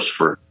source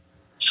for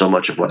so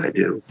much of what I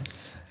do.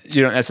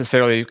 You don't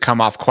necessarily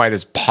come off quite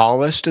as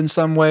polished in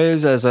some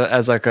ways as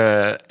like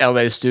a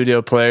LA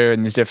studio player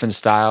in these different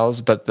styles,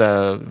 but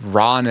the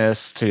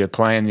rawness to your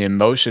playing, the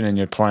emotion in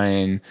your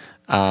playing,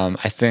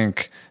 I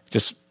think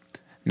just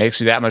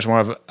makes you that much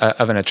more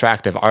of an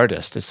attractive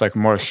artist. It's like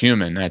more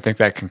human. And I think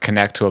that can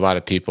connect to a lot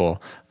of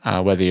people,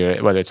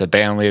 whether it's a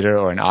band leader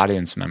or an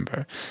audience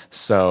member.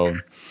 So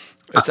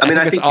I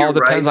think it all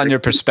depends on your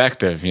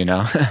perspective,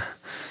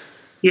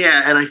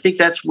 Yeah, and I think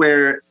that's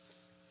where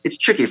it's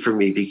tricky for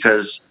me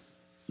because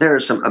there are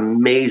some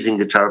amazing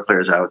guitar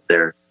players out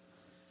there,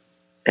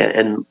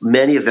 and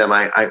many of them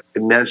I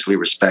immensely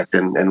respect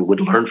and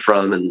would learn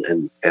from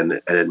and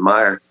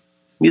admire.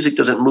 Music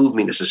doesn't move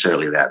me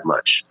necessarily that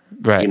much,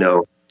 right?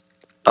 There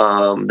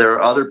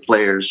are other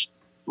players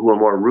who are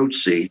more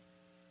rootsy,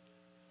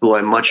 who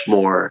I much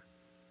more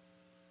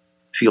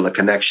feel a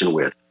connection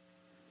with.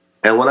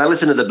 And when I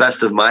listen to the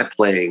best of my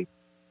playing,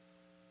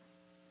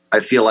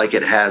 I feel like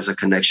it has a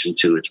connection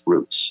to its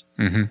roots.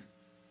 Mm-hmm.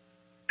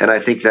 And I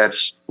think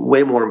that's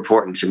way more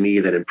important to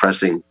me than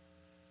impressing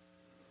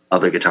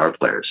other guitar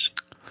players.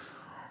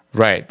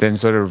 Right. Than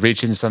sort of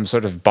reaching some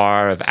sort of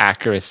bar of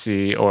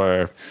accuracy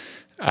or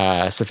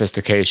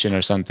sophistication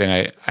or something.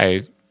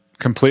 I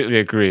completely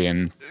agree.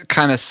 And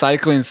kind of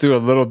cycling through a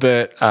little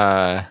bit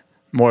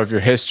more of your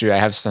history, I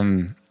have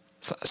some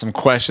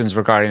questions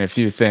regarding a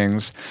few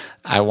things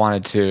I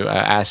wanted to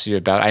ask you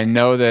about. I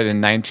know that in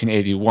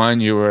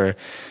 1981 you were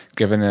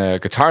given a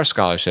guitar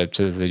scholarship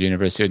to the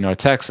University of North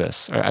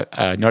Texas, or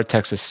North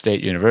Texas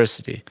State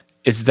University.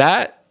 Is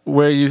that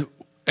where you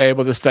were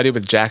able to study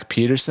with Jack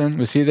Peterson?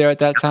 Was he there at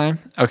that time?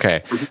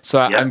 Okay. So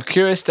yeah. I'm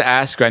curious to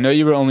ask you, I know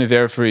you were only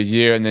there for a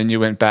year and then you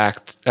went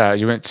back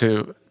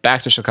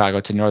to Chicago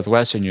to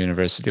Northwestern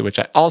University, which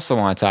I also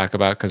want to talk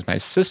about because my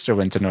sister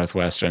went to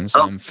Northwestern,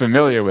 so I'm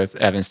familiar with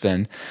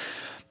Evanston.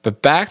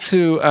 But back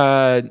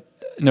to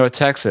North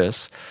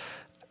Texas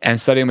and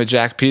studying with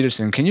Jack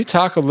Peterson, can you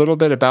talk a little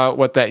bit about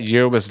what that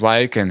year was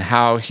like and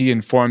how he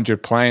informed your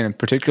playing, and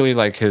particularly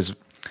like his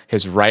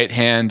right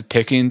hand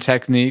picking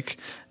technique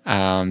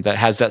that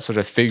has that sort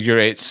of figure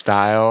eight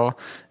style?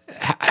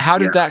 How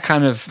did that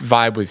kind of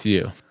vibe with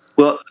you?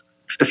 Well,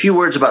 a few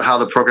words about how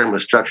the program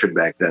was structured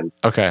back then.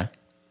 Okay.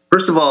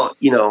 First of all,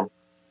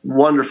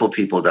 wonderful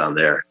people down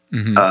there.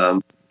 Mm-hmm.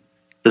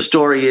 The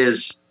story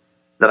is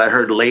that I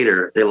heard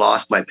later they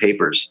lost my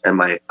papers and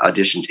my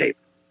audition tape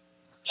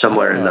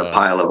somewhere in the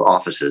pile of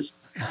offices.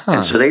 Huh.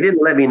 And so they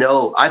didn't let me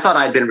know. I thought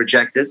I'd been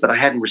rejected, but I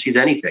hadn't received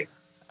anything,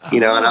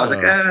 and I was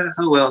like,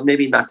 oh, well,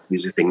 maybe not the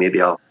music thing.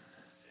 Maybe I'll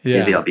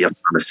be a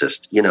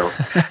pharmacist,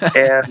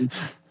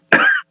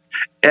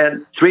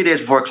 and 3 days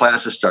before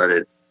classes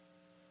started,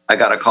 I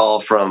got a call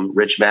from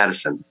Rich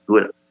Madison,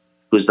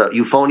 who's the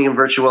euphonium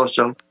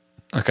virtuoso.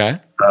 Okay.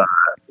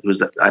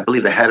 Who's I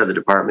believe the head of the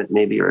department,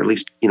 maybe, or at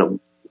least,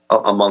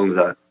 among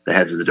the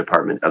heads of the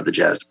department, of the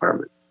jazz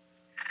department.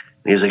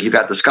 And he's like, you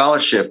got the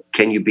scholarship.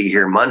 Can you be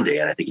here Monday?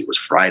 And I think it was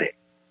Friday.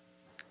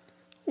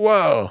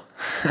 Whoa.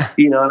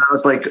 And I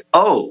was like,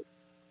 oh,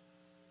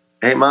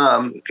 hey,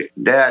 Mom,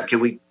 Dad, can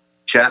we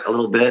chat a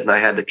little bit? And I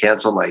had to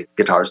cancel my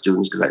guitar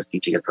students because I was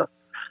teaching at the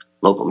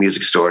local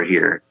music store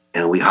here.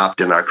 And we hopped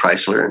in our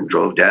Chrysler and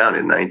drove down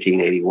in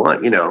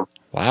 1981,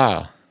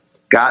 Wow.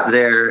 Got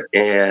there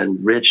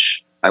and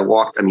Rich,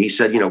 he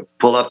said,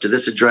 pull up to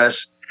this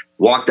address,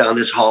 walk down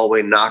this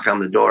hallway, knock on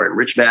the door. And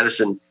Rich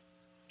Madison,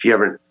 if you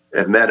ever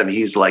have met him,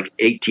 he's like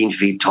 18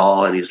 feet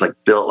tall and he's like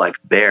built like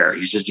a bear.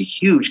 He's just a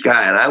huge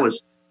guy. And I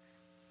was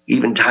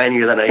even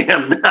tinier than I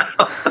am now.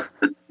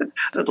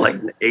 Like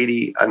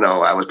 80, I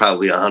know, I was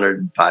probably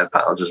 105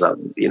 pounds or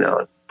something,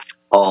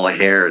 all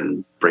hair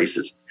and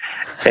braces.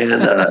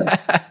 And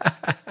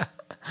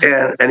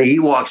and he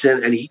walks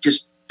in and he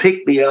just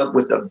picked me up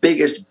with the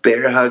biggest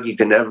bear hug you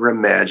can ever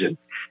imagine.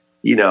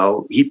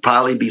 He'd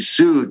probably be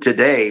sued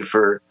today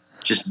for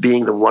just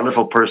being the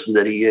wonderful person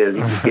that he is.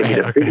 He just gave me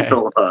the biggest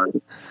hug,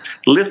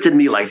 lifted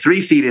me like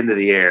 3 feet into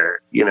the air,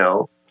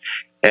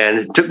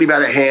 and took me by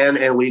the hand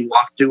and we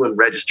walked through and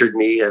registered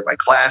me at my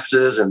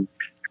classes and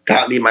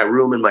got me my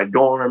room in my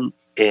dorm.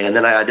 And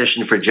then I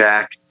auditioned for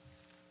Jack,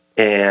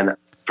 and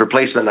for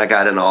placement, I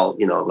got in all,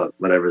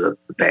 the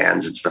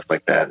bands and stuff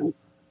like that, and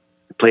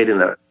played in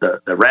the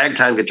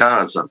ragtime guitar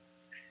ensemble.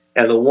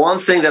 And the one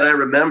thing that I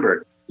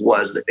remembered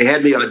was that they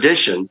had me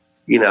audition,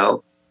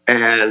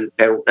 and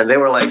they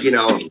were like,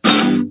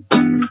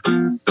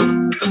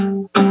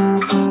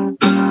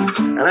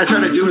 And I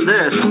started doing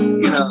this,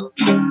 and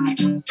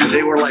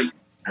they were like,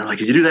 "Can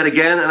you do that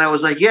again?" And I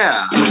was like,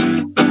 "Yeah."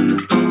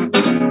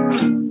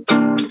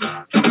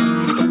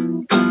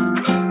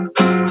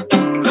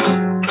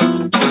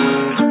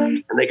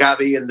 And they got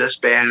me in this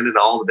band and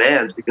all the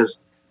bands because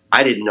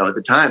I didn't know at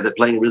the time that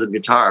playing rhythm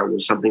guitar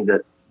was something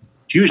that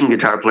fusion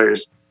guitar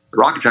players,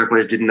 rock guitar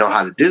players didn't know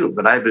how to do.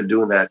 But I've been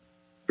doing that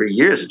for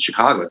years in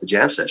Chicago at the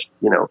jam session,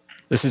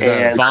 This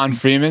is Von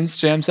Freeman's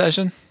jam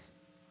session?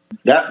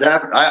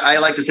 I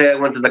like to say I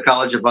went to the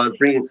College of Von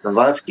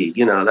Fronsky.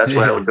 That's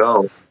where I would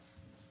go.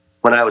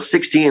 When I was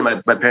 16, my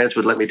parents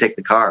would let me take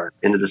the car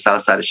into the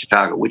south side of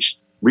Chicago, which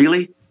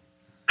really?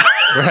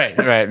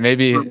 Right.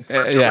 Maybe,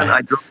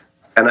 yeah.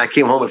 And I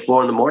came home at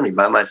 4 a.m.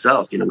 by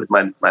myself, with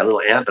my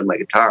little amp and my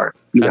guitar.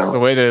 That's the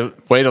way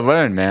to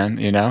learn, man,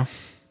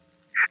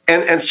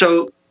 And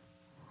so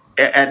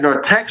at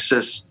North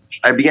Texas,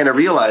 I began to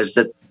realize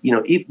that,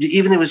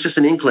 even it was just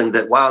an inkling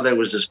that, wow, there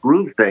was this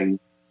groove thing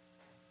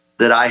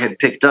that I had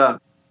picked up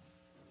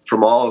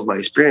from all of my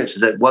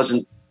experiences that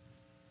wasn't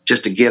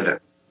just a given,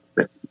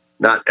 that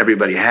not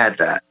everybody had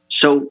that.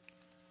 So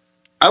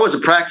I was a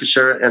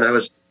practicer and I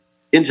was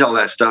into all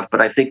that stuff,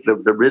 but I think the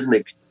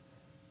rhythmic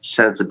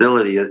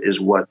sensibility is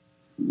what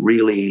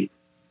really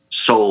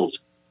sold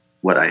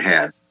what I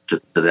had to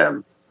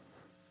them.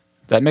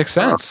 That makes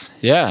sense.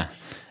 Yeah.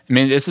 I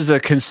mean, this is a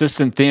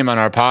consistent theme on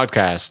our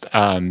podcast.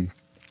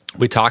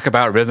 We talk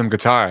about rhythm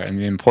guitar and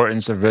the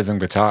importance of rhythm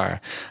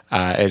guitar.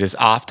 It is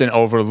often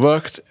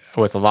overlooked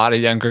with a lot of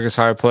younger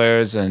guitar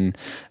players and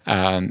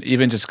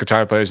even just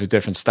guitar players with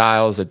different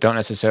styles that don't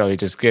necessarily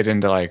just get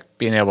into like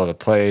being able to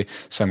play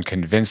some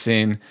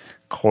convincing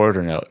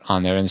quarter note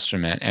on their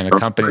instrument and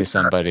accompany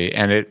somebody.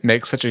 And it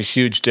makes such a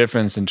huge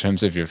difference in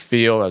terms of your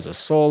feel as a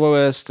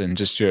soloist and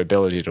just your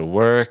ability to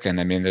work. And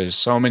I mean, there's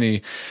so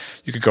many,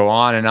 you could go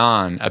on and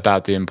on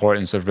about the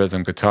importance of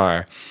rhythm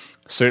guitar.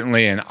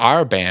 Certainly in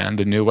our band,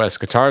 the New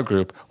West Guitar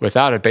Group,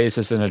 without a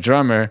bassist and a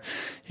drummer,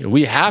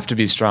 we have to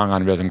be strong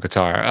on rhythm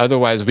guitar.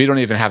 Otherwise, we don't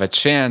even have a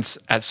chance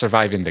at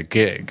surviving the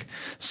gig.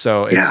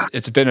 So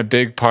it's been a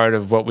big part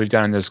of what we've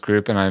done in this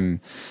group, and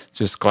I'm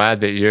just glad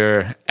that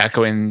you're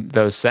echoing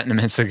those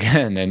sentiments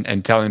again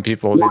and telling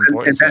people the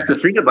importance. And that's the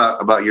thing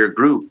about your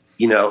group,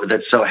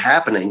 that's so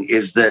happening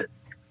is that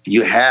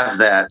you have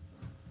that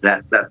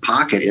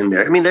pocket in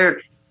there. I mean,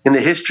 in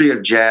the history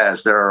of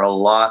jazz, there are a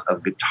lot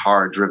of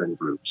guitar-driven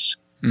groups.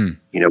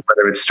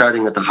 Whether it's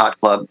starting with the hot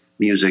club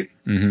music.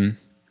 Mm-hmm.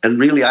 And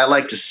really, I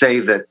like to say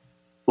that,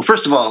 well,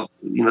 first of all,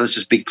 let's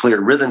just be clear.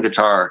 Rhythm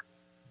guitar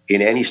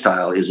in any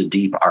style is a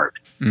deep art.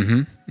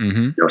 Mm-hmm.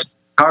 Mm-hmm.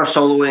 Guitar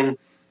soloing,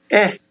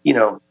 a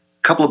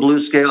couple of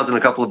blues scales and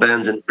a couple of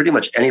bends, and pretty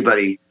much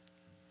anybody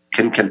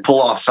can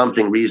pull off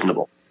something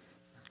reasonable,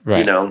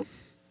 right.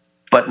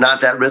 But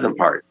not that rhythm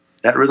part.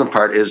 That rhythm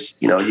part is,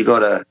 you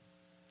go to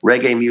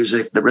reggae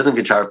music, the rhythm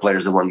guitar player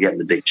is the one getting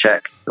the big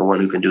check, the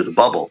one who can do the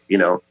bubble,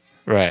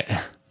 Right.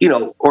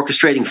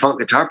 Orchestrating funk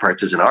guitar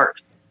parts is an art.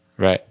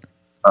 Right.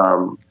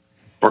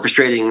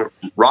 Orchestrating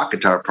rock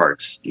guitar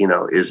parts,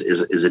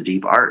 is a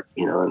deep art,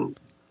 and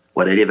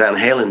what Eddie Van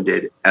Halen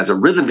did as a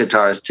rhythm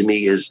guitarist to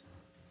me is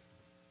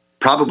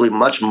probably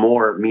much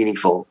more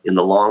meaningful in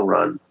the long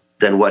run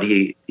than what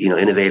he,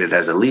 innovated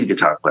as a lead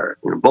guitar player.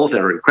 Both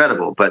are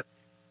incredible, but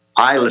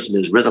I listen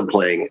to his rhythm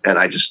playing and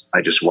I just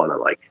want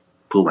to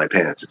pull my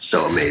pants. It's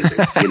so amazing,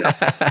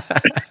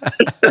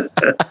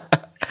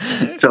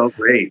 so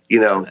great,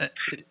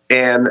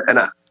 and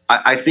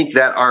I think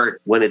that art,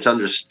 when it's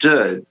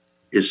understood,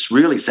 is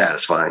really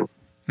satisfying.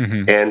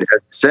 Mm-hmm. And as I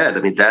said,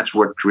 I mean, that's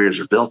what careers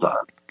are built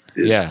on.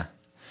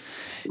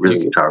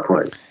 Rhythm guitar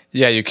playing.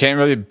 Yeah, you can't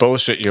really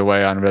bullshit your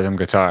way on rhythm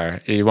guitar.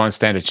 You won't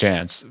stand a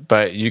chance,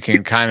 but you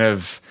can kind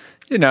of,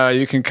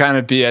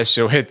 BS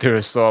your way through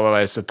a solo,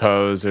 I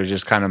suppose, or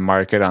just kind of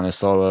mark it on a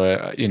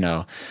solo,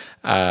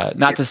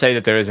 not to say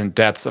that there isn't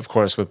depth, of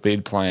course, with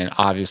lead playing.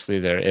 Obviously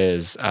there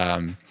is.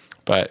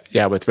 But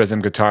yeah, with rhythm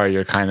guitar,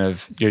 you're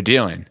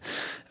dealing.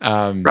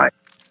 Right.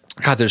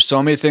 God, there's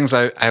so many things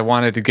I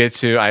wanted to get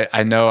to.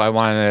 I know I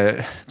want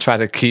to try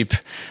to keep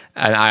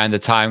an eye on the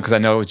time because I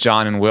know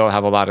John and Will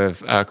have a lot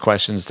of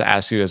questions to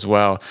ask you as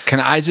well. Can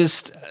I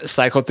just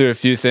cycle through a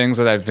few things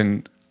that I've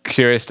been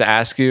curious to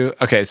ask you?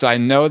 Okay, so I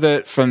know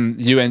that from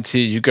UNT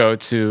you go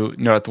to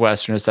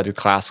Northwestern and studied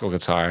classical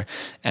guitar,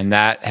 and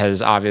that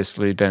has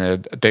obviously been a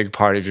big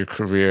part of your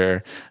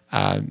career.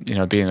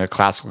 Being a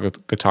classical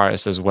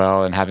guitarist as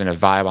well and having a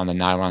vibe on the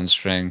nylon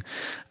string.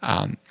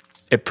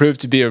 It proved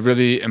to be a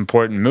really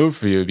important move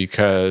for you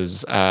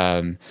because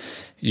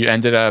you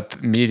ended up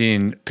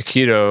meeting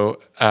Paquito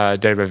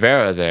de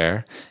Rivera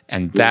there,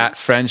 and that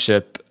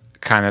friendship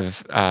kind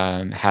of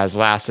has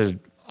lasted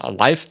a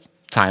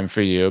lifetime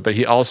for you, but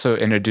he also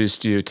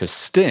introduced you to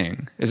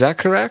Sting. Is that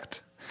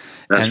correct?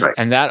 That's right.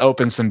 And that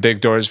opened some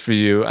big doors for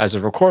you as a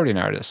recording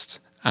artist.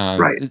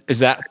 Right. Is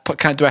that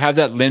do I have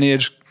that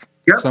lineage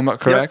somewhat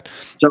correct?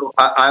 Yep. So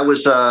I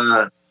was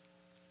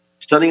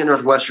studying at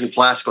Northwestern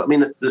classical. I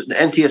mean, the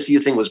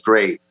NTSU thing was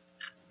great,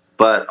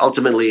 but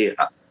ultimately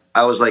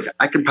I was like,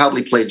 I could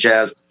probably play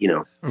jazz,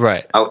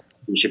 right, out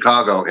in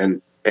Chicago,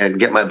 and and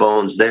get my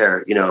bones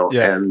there,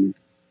 and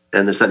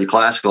to study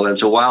classical. And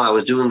so while I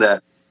was doing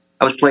that,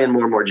 I was playing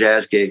more and more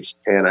jazz gigs.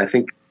 And I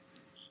think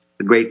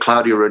the great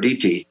Claudio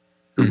Roditi,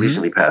 who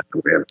recently passed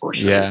away,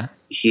 unfortunately,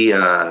 he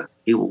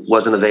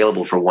wasn't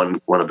available for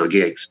one of the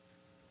gigs.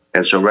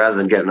 And so rather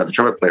than get another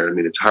trumpet player, I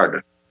mean, it's hard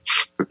to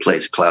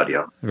replace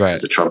Claudio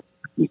as a trumpet.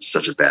 He's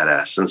such a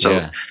badass. And so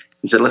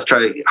he said, let's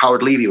try.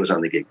 Howard Levy was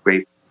on the gig,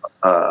 great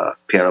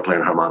piano player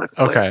and harmonica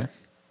player. Okay.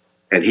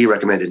 And he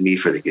recommended me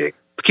for the gig.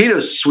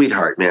 Paquito's a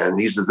sweetheart, man.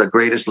 He's the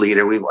greatest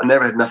leader. We've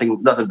never had nothing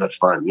but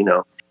fun,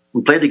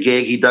 We played the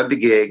gig. He dug the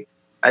gig.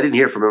 I didn't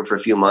hear from him for a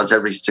few months.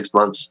 Every 6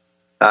 months,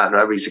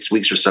 every 6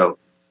 weeks or so,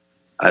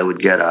 I would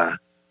get a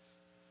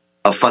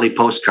funny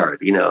postcard,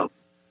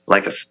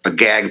 like a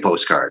gag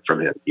postcard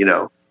from him,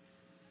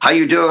 How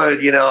you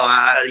doing?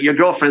 Your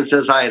girlfriend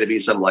says hi, to be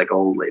some like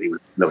old lady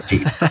with no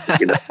teeth,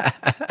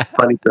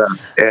 funny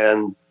stuff.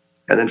 And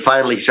then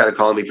finally he started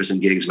calling me for some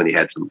gigs when he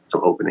had some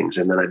openings.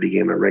 And then I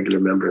became a regular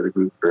member of the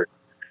group for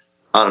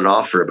on and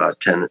off for about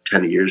 10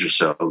 years or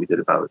so. We did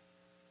about,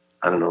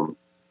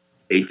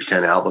 8 to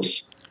 10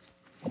 albums.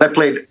 I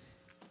played,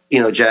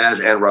 jazz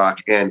and rock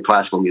and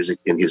classical music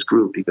in his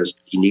group because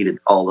he needed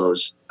all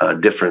those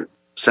different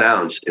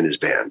sounds in his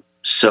band.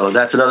 So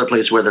that's another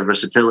place where the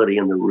versatility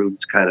and the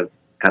roots kind of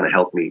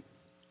helped me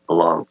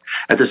along.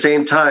 At the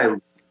same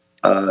time,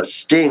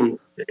 Sting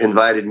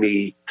invited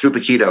me through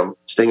Paquito.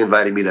 Sting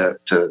invited me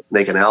to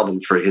make an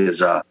album for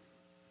his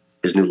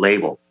new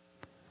label.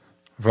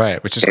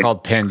 Right, which is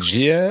called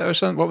Pangea or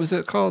something. What was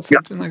it called?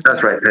 Something like that?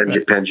 That's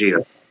right,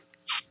 Pangea.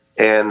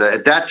 And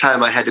at that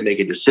time, I had to make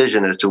a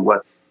decision as to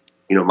what,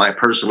 my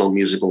personal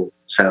musical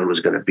sound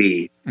was going to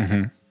be.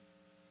 Mm-hmm.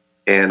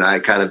 And I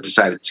kind of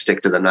decided to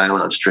stick to the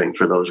nylon string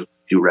for those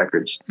few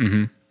records.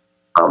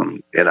 Mm-hmm.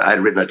 And I'd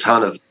written a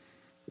ton of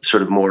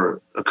sort of more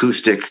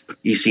acoustic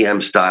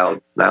ECM style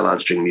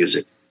nylon string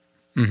music.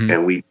 Mm-hmm.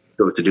 And we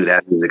chose to do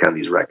that music on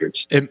these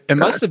records. It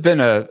must have been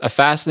a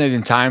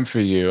fascinating time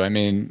for you. I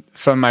mean,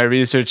 from my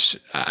research,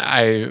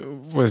 I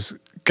was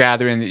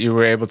gathering that you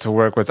were able to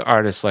work with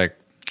artists like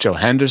Joe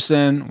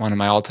Henderson, one of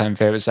my all-time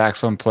favorite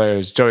saxophone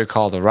players, Joey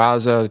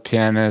Calderazzo, the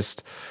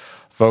pianist,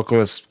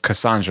 vocalist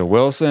Cassandra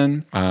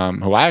Wilson,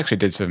 who I actually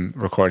did some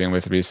recording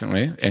with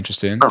recently.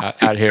 Interesting.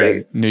 Out here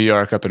in New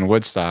York, up in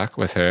Woodstock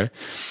with her.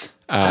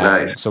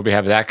 Nice. So we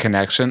have that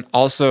connection.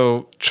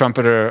 Also,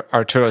 trumpeter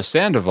Arturo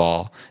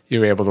Sandoval,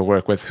 you were able to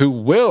work with, who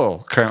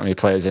will currently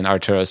plays in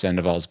Arturo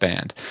Sandoval's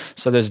band.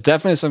 So there's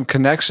definitely some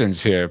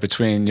connections here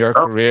between your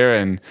career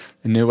and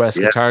the New West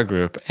Guitar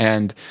Group.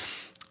 And,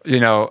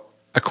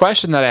 a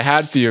question that I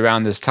had for you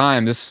around this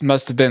time, this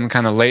must have been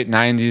kind of late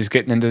 80s,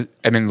 getting into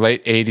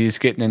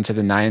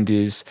the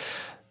 90s.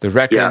 The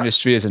record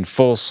industry is in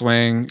full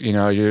swing.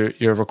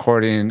 You're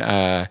recording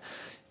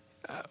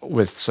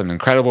with some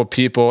incredible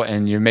people,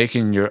 and you're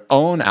making your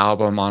own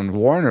album on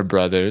Warner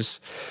Brothers,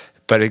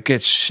 but it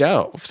gets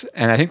shelved.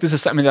 And I think this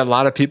is something that a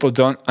lot of people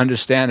don't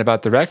understand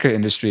about the record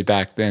industry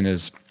back then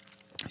is,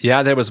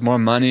 there was more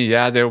money.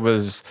 There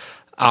was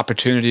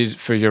opportunity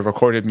for your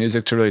recorded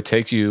music to really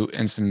take you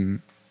in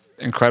some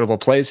incredible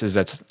places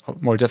that's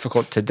more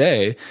difficult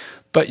today,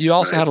 but you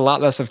also had a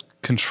lot less of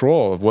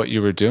control of what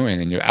you were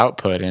doing and your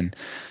output. And,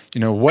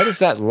 what is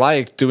that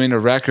like doing a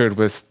record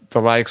with the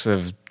likes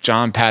of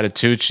John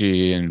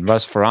Patitucci and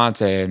Russ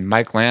Ferrante and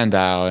Mike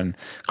Landau and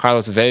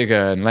Carlos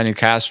Vega and Lenny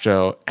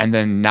Castro, and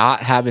then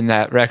not having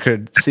that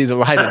record see the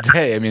light of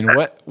day? I mean,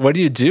 what do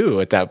you do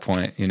at that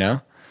point,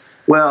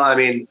 Well, I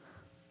mean,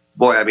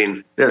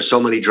 there are so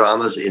many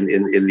dramas in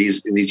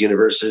these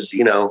universes,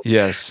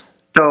 Yes.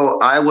 So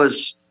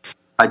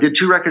I did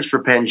 2 records for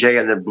Pangea,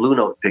 and then Blue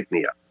Note picked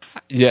me up.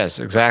 Yes,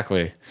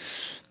 exactly.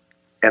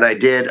 And I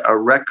did a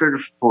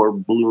record for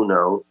Blue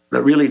Note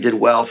that really did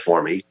well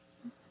for me.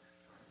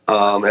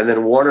 And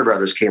then Warner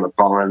Brothers came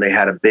upon, and they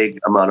had a big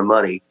amount of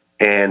money.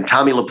 And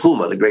Tommy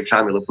LaPuma, the great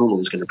Tommy LaPuma,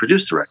 was going to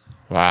produce the record.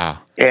 Wow.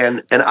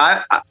 And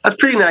I was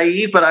pretty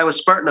naive, but I was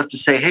smart enough to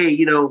say, hey,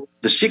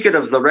 the secret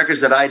of the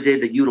records that I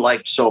did that you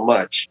liked so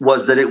much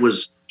was that it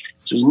was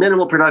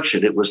minimal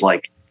production. It was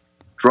like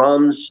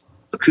drums,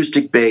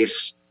 acoustic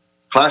bass,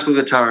 classical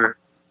guitar,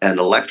 and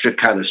electric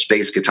kind of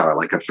space guitar,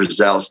 like a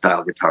Frizzell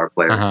style guitar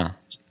player. Uh-huh.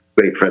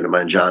 Great friend of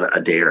mine, John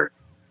Adair.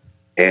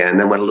 And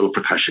then went a little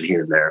percussion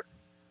here and there.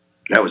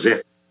 That was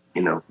it,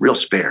 real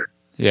spare.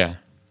 Yeah.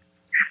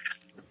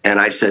 And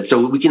I said,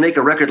 so we can make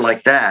a record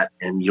like that,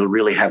 and you'll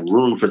really have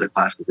room for the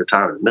classical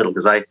guitar in the middle.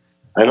 Because I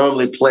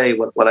normally play,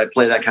 when I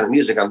play that kind of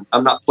music,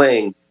 I'm not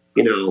playing,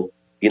 I'm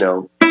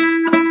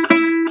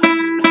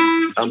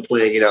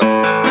playing,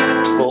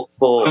 full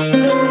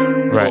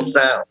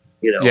sound.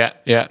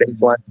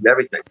 Bass line and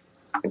everything.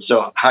 And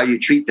so how you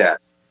treat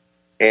that.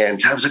 And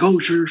Tom's like, oh,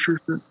 sure.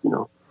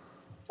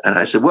 And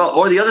I said, well,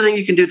 or the other thing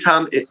you can do,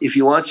 Tom, if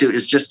you want to,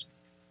 is just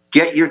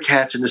get your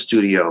cats in the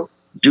studio,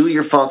 do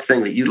your funk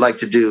thing that you like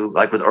to do,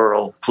 like with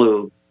Earl,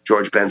 Klug,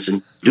 George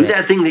Benson. Do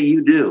that thing that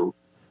you do.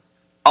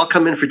 I'll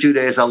come in for 2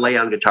 days. I'll lay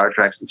on guitar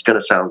tracks. It's going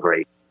to sound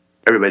great.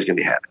 Everybody's going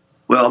to be happy.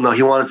 Well, no,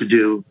 he wanted to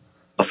do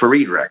a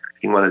Farid record.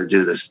 He wanted to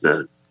do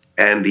the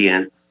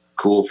ambient,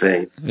 cool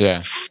thing.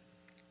 Yeah.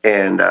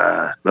 And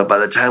but by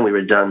the time we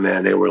were done,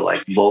 man, they were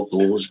like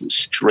vocals and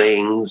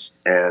strings,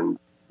 and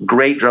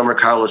great drummer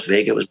Carlos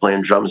Vega was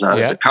playing drums on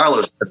it. But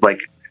Carlos has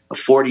like a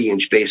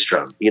 40-inch bass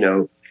drum,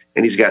 and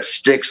he's got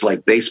sticks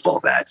like baseball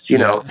bats,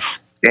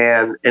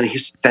 and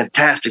he's a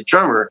fantastic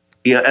drummer.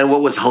 And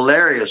what was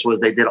hilarious was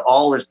they did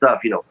all this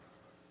stuff,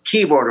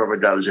 keyboard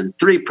overdubs and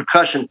 3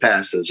 percussion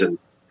passes and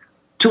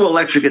 2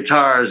 electric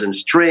guitars and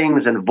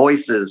strings and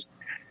voices.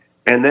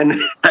 And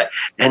then,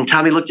 and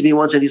Tommy looked at me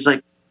once and he's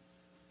like,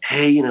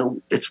 hey,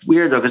 it's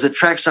weird though, because the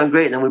tracks sound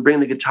great. And then we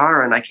bring the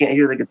guitar and I can't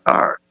hear the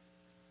guitar.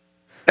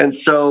 And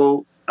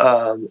so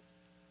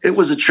it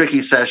was a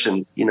tricky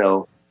session,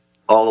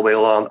 all the way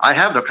along. I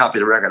have the copy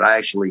of the record. I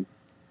actually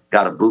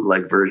got a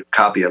bootleg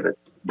copy of it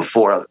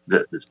before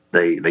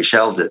they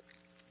shelved it.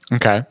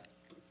 Okay.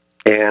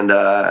 And,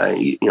 I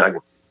can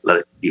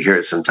let you hear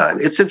it sometime.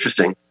 It's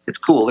interesting. It's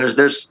cool.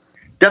 There's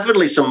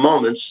definitely some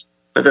moments,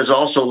 but there's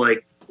also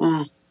like,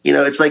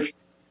 it's like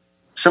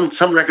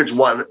some records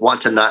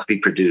want to not be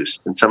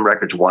produced and some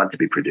records want to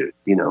be produced,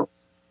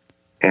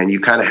 and you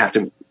kind of have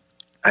to,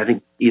 I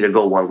think, either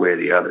go one way or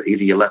the other.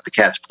 Either you let the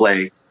cats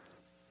play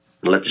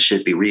and let the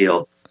shit be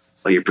real,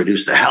 or you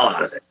produce the hell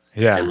out of it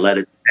and let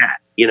it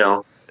be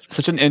that,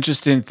 Such an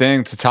interesting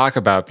thing to talk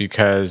about,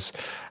 because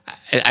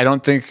I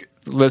don't think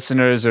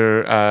listeners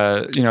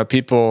or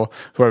people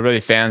who are really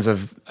fans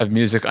of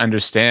music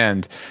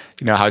understand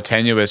how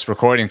tenuous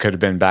recording could have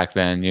been back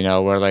then,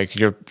 where like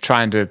you're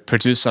trying to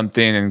produce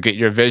something and get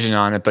your vision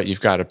on it, but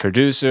you've got a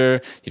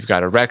producer, you've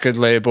got a record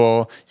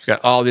label, you've got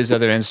all these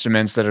other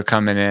instruments that are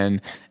coming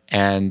in,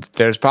 and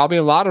there's probably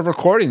a lot of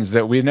recordings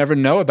that we never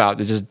know about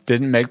that just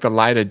didn't make the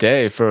light of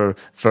day for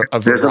a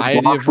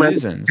variety of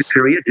reasons. Chick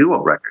Corea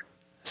duo record.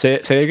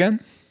 Say again?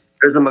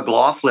 There's a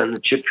McLaughlin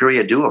Chick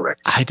Corea duo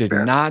record. I did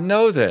not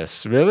know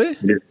this. Really?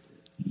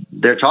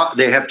 They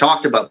have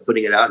talked about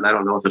putting it out, and I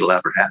don't know if it'll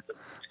ever happen.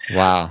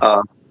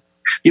 Wow.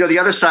 The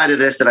other side of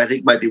this that I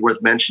think might be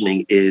worth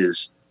mentioning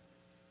is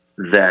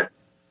that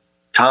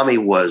Tommy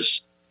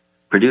was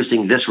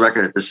producing this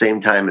record at the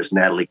same time as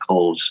Natalie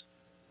Cole's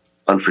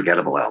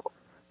Unforgettable album.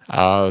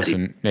 Oh,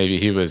 so maybe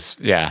he was,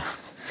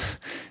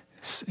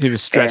 he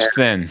was stretched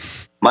thin.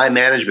 My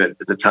management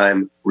at the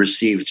time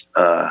received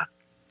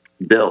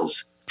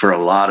bills for a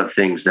lot of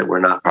things that were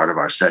not part of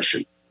our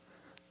session.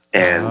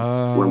 And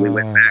when we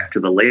went back to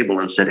the label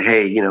and said,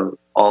 hey,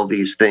 all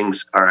these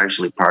things are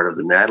actually part of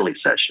the Natalie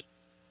session,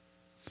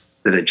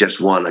 that had just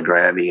won a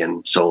Grammy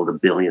and sold a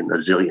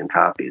zillion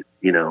copies,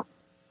 and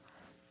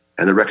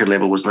the record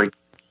label was like,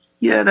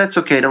 yeah, that's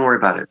okay. Don't worry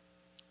about it.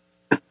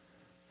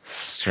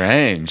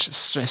 Strange.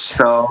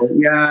 So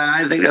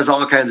I think there's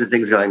all kinds of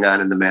things going on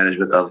in the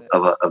management of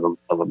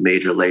a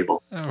major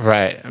label.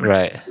 Right.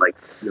 Like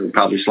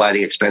probably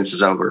sliding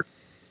expenses over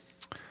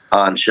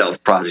on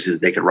shelf projects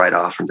that they could write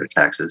off from their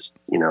taxes.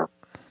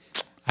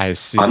 I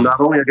see. I'm not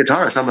only a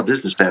guitarist; I'm a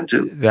businessman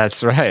too.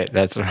 That's right.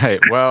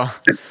 Well,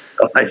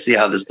 I see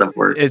how this stuff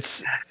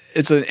works.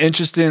 It's an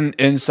interesting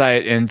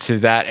insight into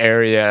that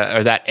area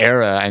or that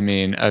era. I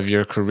mean, of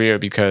your career,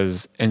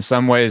 because in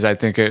some ways, I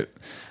think it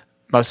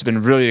must have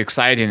been really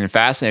exciting and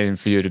fascinating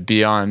for you to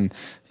be on,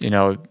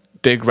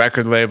 big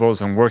record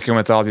labels and working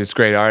with all these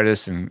great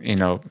artists and,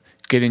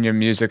 getting your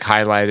music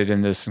highlighted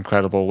in this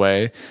incredible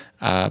way.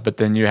 But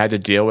then you had to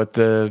deal with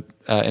the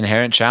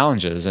inherent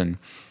challenges. And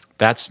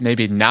that's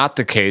maybe not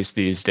the case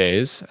these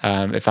days.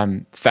 If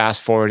I'm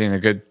fast forwarding a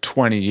good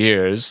 20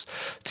 years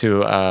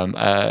to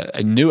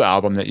a new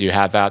album that you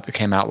have out that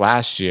came out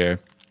last year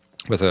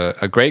with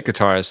a great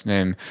guitarist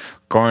named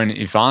Goran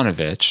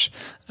Ivanovic.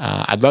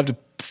 I'd love to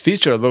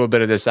feature a little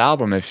bit of this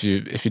album if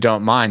you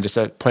don't mind, just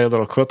to play a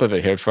little clip of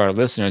it here for our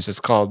listeners. It's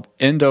called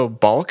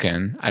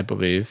Indo-Balkan, I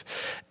believe,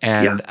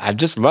 and I'm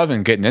just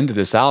loving getting into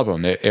this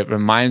album. It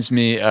reminds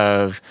me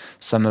of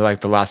some of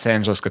like the Los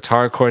Angeles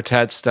Guitar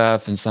Quartet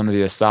stuff and some of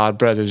the Assad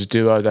Brothers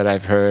duo that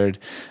I've heard,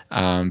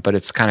 but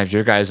it's kind of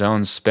your guys'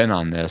 own spin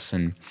on this.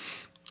 And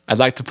I'd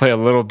like to play a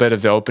little bit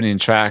of the opening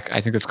track. I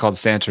think it's called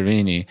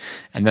Santorini.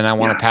 And then I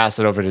want to pass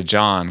it over to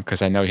John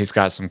because I know he's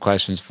got some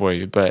questions for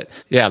you. But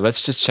yeah,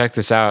 let's just check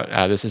this out.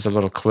 This is a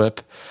little clip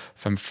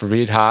from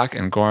Farid Haq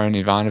and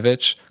Goran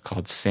Ivanovic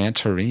called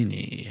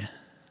Santorini.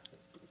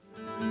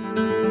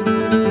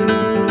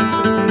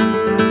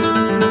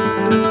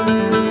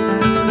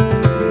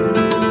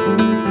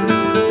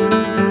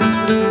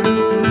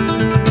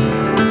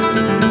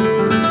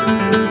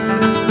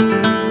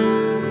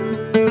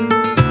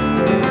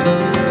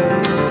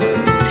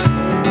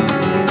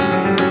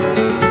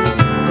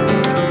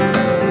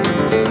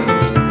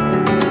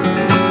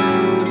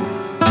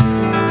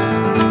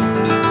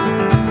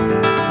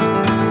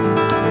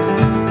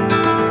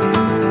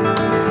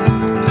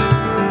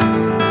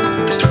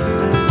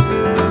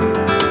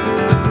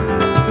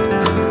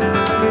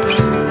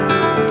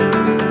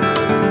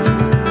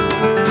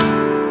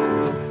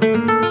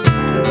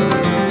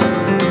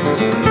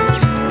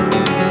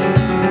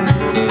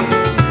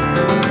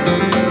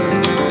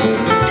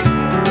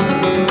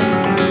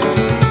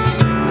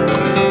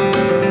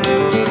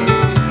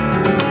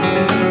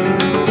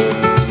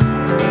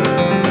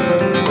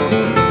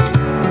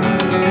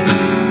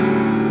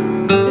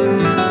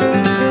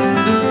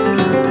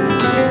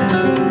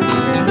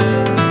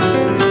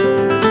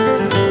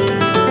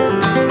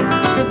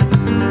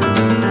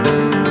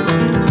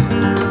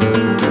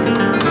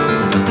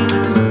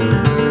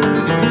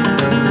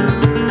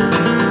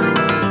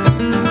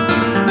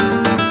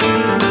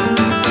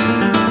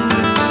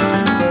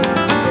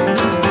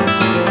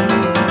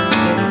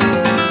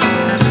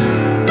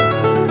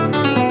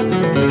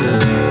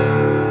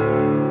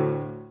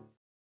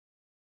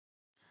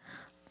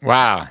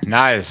 Wow,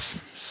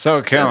 nice.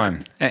 So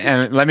killing.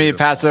 And let me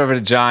pass it over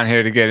to John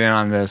here to get in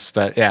on this.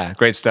 But yeah,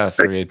 great stuff,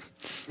 Farid.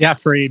 Yeah,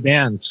 Farid,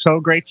 man, so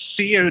great to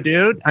see you,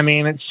 dude. I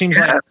mean, it seems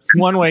like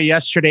one way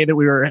yesterday that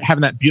we were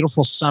having that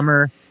beautiful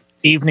summer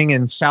evening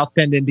in South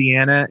Bend,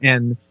 Indiana,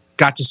 and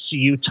got to see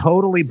you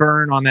totally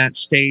burn on that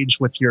stage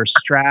with your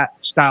Strat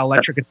style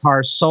electric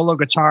guitar, solo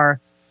guitar.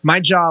 My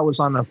jaw was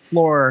on the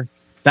floor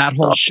that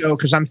whole show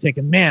because I'm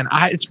thinking, man,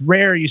 it's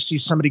rare you see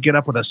somebody get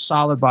up with a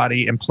solid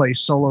body and play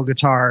solo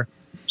guitar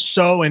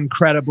so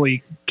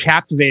incredibly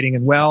captivating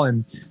and well.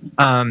 And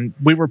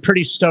we were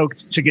pretty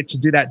stoked to get to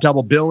do that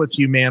double bill with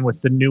you, man,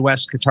 with the New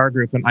West Guitar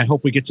Group. And I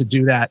hope we get to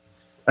do that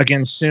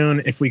again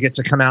soon if we get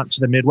to come out to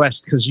the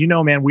Midwest. Because,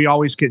 man, we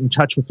always get in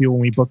touch with you when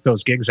we book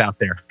those gigs out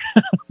there.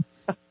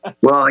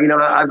 Well,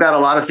 I've got a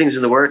lot of things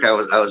in the work.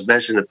 I was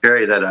mentioning to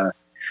Perry that,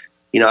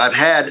 I've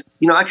had,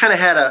 I kind of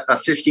had a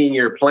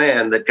 15-year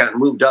plan that got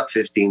moved up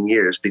 15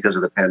 years because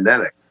of the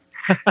pandemic.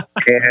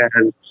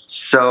 And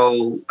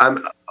so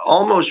I'm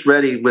almost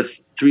ready with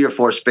 3 or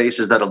 4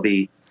 spaces that'll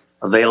be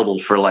available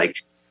for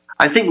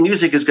I think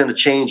music is going to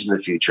change in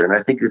the future. And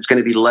I think it's going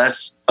to be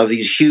less of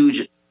these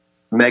huge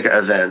mega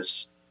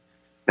events.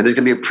 And there's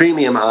going to be a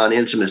premium on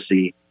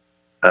intimacy,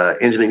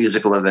 intimate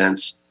musical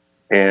events,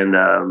 and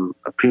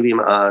a premium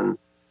on,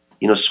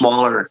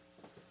 smaller,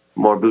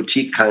 more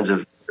boutique kinds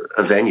of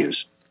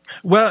venues.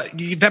 Well,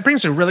 that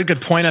brings a really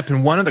good point up.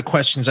 And one of the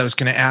questions I was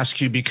going to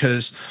ask you,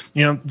 because,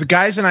 the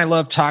guys and I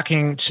love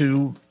talking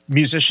to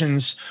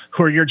musicians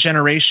who are your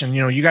generation.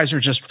 You guys are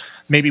just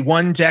maybe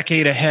 1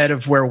 decade ahead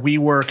of where we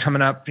were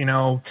coming up,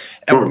 or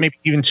maybe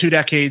even 2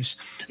 decades.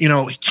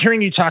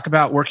 Hearing you talk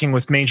about working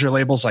with major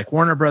labels like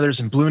Warner Brothers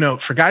and Blue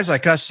Note, for guys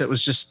like us,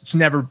 it's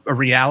never a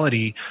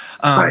reality.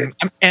 Right.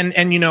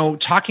 And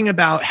talking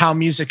about how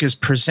music is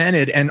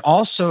presented, and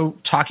also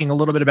talking a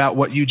little bit about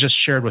what you just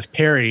shared with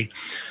Perry.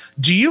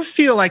 Do you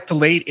feel like the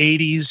late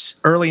 80s,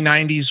 early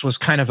 90s was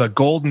kind of a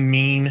golden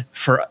mean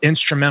for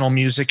instrumental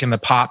music in the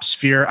pop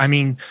sphere? I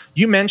mean,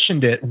 you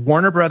mentioned it.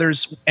 Warner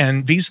Brothers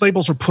and these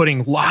labels were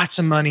putting lots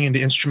of money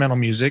into instrumental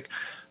music.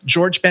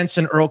 George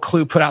Benson, Earl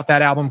Klugh put out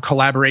that album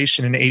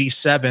Collaboration in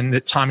 87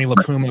 that Tommy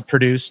LaPuma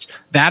produced.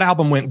 That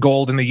album went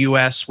gold in the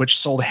US, which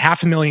sold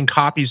 500,000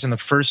 copies in the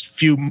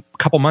first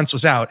couple months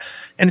was out.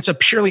 And it's a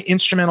purely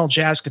instrumental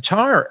jazz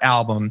guitar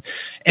album.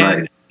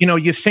 And,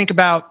 you think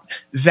about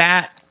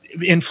that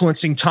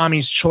influencing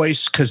Tommy's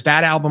choice because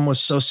that album was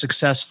so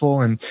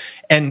successful, and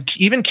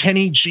even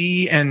Kenny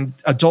G and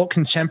adult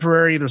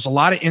contemporary, there's a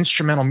lot of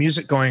instrumental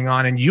music going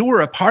on, and you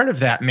were a part of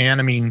that, man.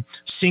 I mean,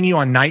 seeing you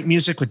on Night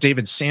Music with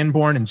David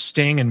Sanborn and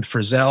Sting and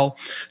Frizzell,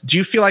 do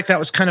you feel like that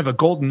was kind of a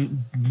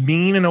golden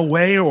mean in a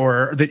way,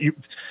 or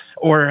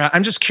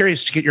I'm just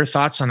curious to get your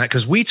thoughts on that,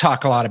 because we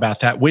talk a lot about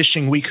that,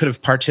 wishing we could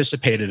have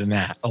participated in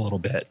that a little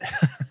bit.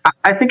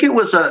 I think it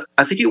was an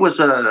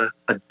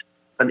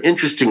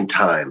interesting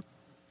time.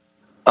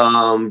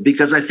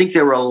 Because I think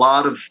there were a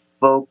lot of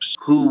folks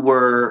who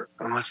were,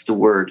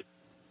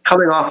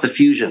 coming off the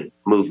fusion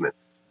movement,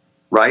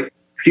 right?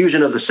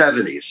 Fusion of the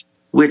 70s,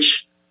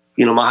 which,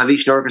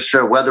 Mahavishnu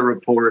Orchestra, Weather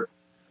Report,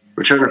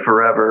 Return of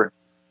Forever,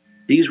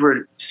 these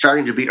were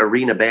starting to be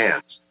arena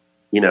bands,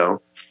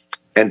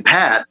 And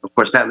Pat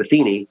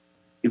Metheny,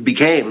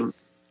 became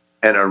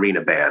an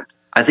arena band.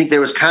 I think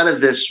there was kind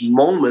of this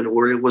moment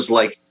where it was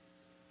like,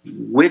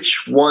 what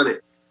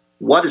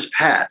is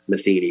Pat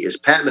Metheny? Is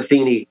Pat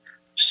Metheny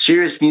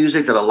serious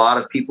music that a lot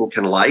of people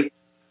can like,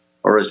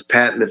 or is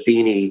Pat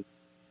Metheny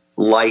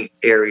light,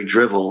 airy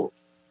drivel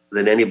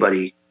that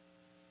anybody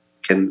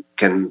can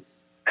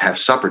have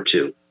supper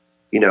to,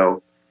 And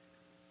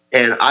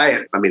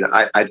I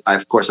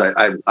of course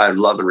I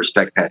love and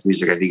respect Pat's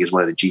music. I think he's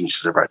one of the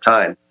geniuses of our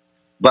time.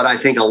 But I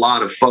think a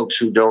lot of folks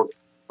who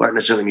aren't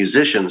necessarily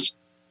musicians,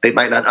 they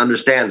might not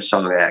understand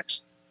Song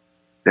X.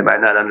 They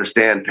might not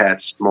understand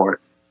Pat's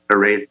more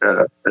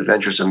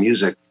adventuresome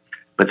music.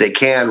 But they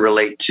can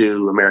relate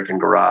to American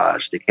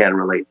Garage. They can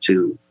relate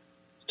to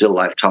Still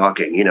Life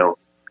Talking.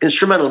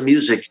 Instrumental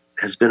music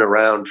has been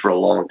around for a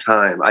long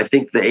time. I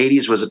think the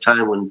 80s was a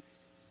time when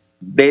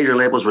major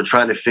labels were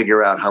trying to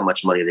figure out how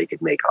much money they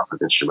could make off of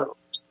instrumentals.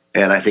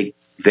 And I think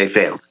they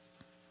failed,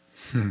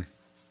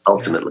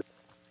 ultimately.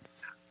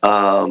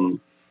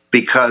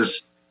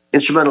 Because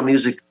instrumental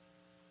music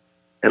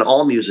and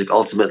all music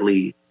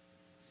ultimately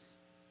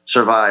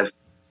survive,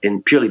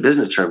 in purely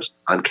business terms,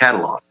 on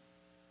catalog.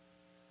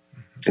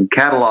 And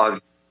catalog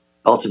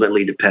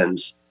ultimately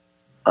depends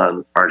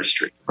on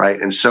artistry,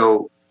 right? And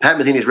so Pat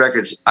Metheny's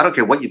records, I don't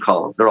care what you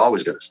call them, they're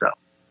always going to sell.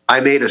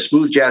 I made a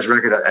smooth jazz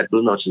record at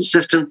Blue Note's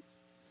insistence,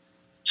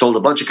 sold a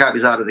bunch of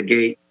copies out of the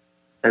gate,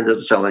 and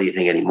doesn't sell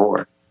anything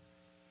anymore.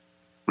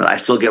 But I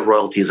still get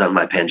royalties on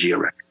my Pangea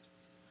records.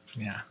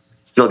 Yeah.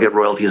 Still get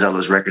royalties on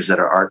those records that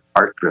are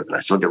art-driven.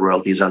 I still get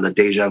royalties on the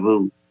Deja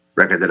Vu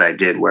record that I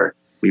did, where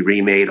we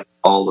remade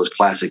all those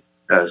classic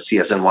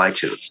CSNY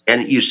tunes.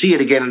 And you see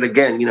it again and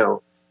again,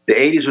 the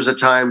 80s was a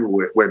time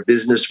where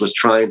business was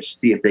trying to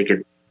see if they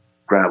could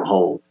grab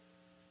hold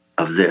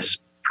of this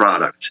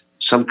product.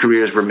 Some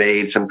careers were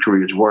made, some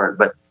careers weren't.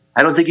 But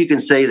I don't think you can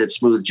say that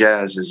smooth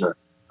jazz is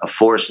a a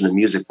force in the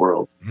music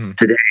world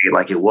today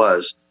like it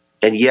was.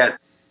 And yet,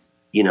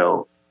 you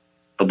know,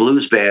 a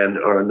blues band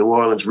or a New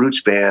Orleans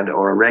roots band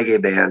or a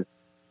reggae band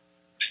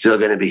still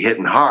going to be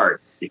hitting hard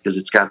because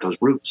it's got those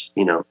roots,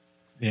 you know.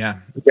 Yeah.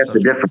 That's the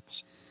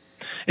difference.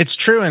 It's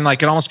true. And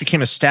like, it almost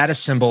became a status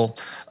symbol.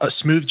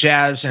 Smooth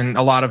jazz and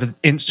a lot of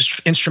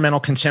instrumental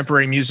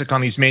contemporary music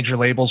on these major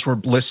labels were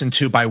listened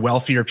to by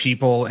wealthier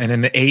people. And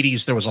in the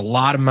 80s, there was a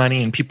lot of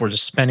money and people were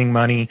just spending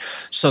money.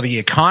 So the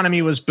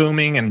economy was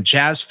booming and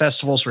jazz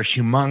festivals were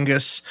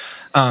humongous.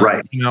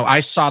 Right. You know, I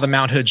saw the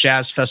Mount Hood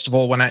Jazz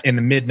Festival in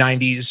the mid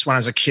 90s when I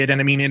was a kid.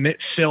 And I mean, and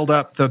it filled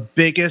up the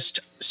biggest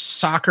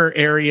soccer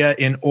area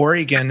in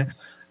Oregon.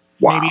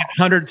 Wow. Maybe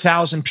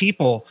 100,000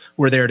 people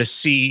were there to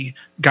see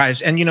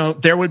guys. And, you know,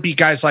 there would be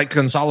guys like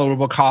Gonzalo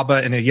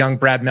Rubalcaba and a young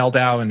Brad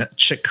Meldau and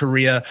Chick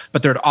Corea,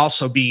 but there'd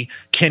also be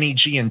Kenny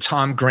G and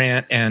Tom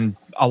Grant and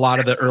a lot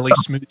of the early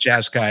smooth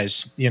jazz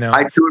guys, you know.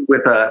 I toured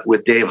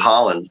with Dave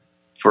Holland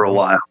for a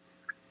while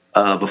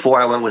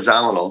before I went with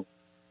Zalinal.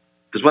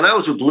 Because when I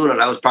was with Blue Note,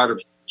 I was part of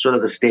sort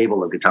of the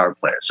stable of guitar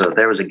players. So if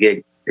there was a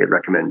gig, they'd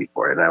recommend me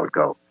for it, and I would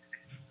go.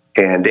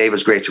 And Dave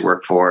was great to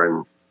work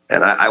for,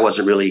 and I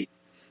wasn't really...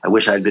 I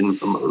wish I'd been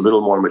a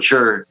little more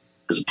mature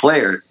as a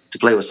player to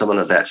play with someone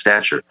of that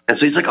stature. And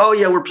so he's like, oh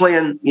yeah, we're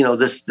playing, you know,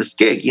 this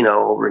gig, you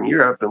know, over in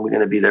Europe, and we're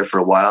going to be there for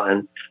a while.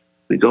 And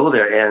we go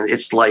there and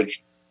it's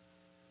like,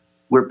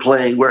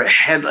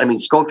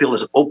 Schofield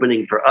is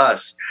opening for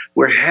us.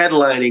 We're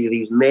headlining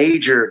these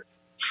major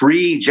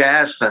free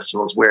jazz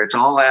festivals where it's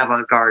all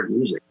avant-garde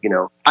music, you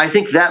know. I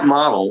think that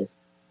model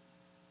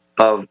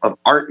of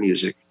art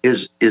music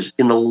is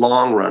in the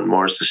long run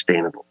more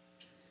sustainable.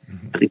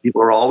 I think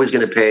people are always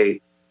going to pay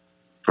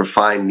for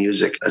fine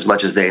music as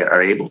much as they are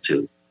able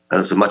to,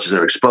 and as much as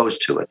they're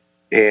exposed to it.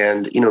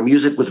 And, you know,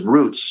 music with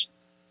roots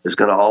is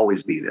going to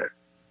always be there.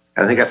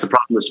 And I think that's the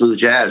problem with smooth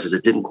jazz, is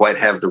it didn't quite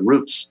have the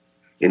roots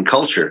in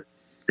culture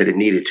that it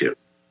needed to.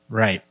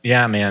 Right.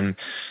 Yeah, man.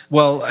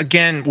 Well,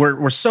 again,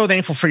 we're so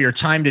thankful for your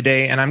time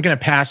today, and I'm going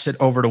to pass it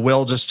over to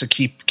Will just to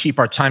keep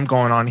our time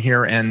going on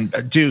here. And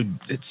dude,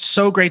 it's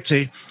so great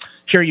to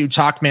hear you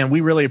talk, man. We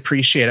really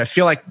appreciate it. I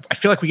feel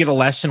like we get a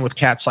lesson with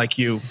cats like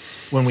you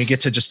when we get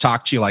to just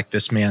talk to you like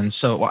this, man.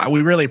 So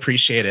we really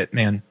appreciate it,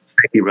 man.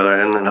 Thank you, brother.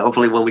 And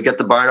hopefully when we get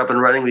the barn up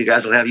and running, you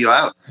guys will have you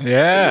out.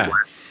 Yeah.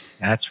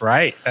 That's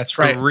right. That's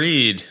right.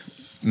 Reed,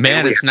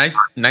 man, it's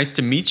nice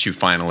to meet you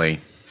finally.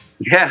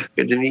 Yeah,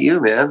 good to meet you,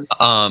 man.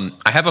 I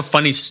have a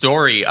funny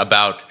story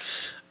about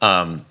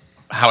how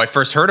I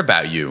first heard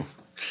about you.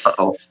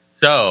 Uh-oh.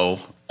 So,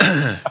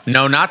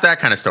 no, not that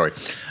kind of story.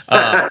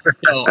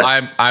 So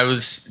I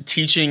was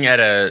teaching at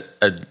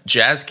a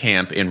jazz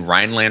camp in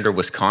Rhinelander,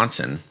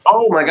 Wisconsin.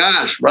 Oh my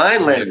gosh,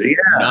 Rhinelander, yeah.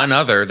 None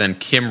other than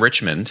Kim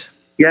Richmond.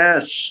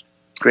 Yes.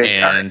 Great.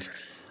 And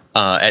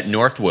at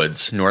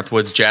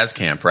Northwoods Jazz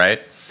Camp, right?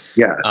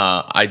 Yeah.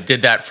 I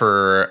did that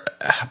for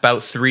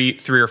about three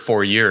or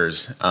 4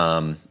 years.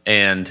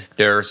 And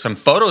there are some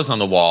photos on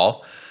the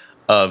wall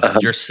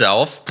of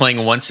yourself playing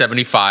a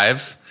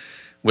 175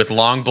 with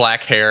long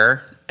black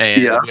hair.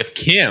 And with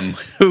Kim,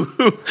 who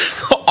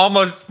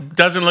almost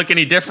doesn't look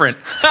any different.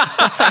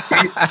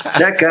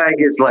 That guy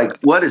is like,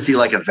 what is he,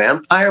 like a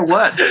vampire?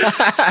 What?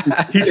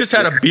 He just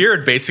had a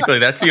beard, basically.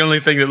 That's the only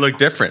thing that looked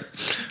different.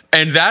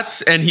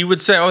 And he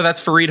would say, "Oh,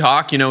 that's Fareed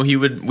Haq." You know,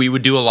 we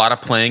would do a lot of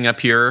playing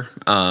up here,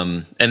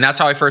 and that's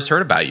how I first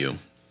heard about you.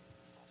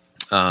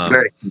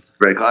 Very,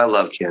 very cool. I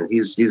love Kim.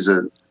 He's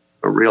a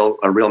real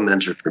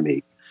mentor for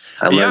me.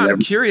 I'm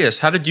curious.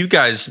 How did you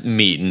guys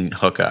meet and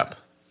hook up?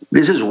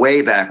 This is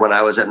way back when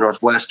I was at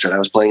Northwestern. I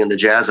was playing in the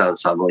jazz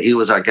ensemble. He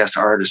was our guest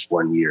artist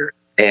one year.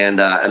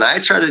 And I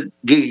started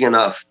gigging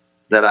enough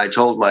that I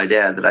told my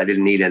dad that I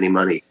didn't need any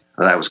money,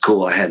 that I was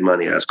cool. I had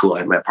money. I was cool. I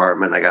had my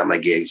apartment. I got my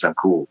gigs. I'm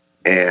cool.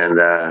 And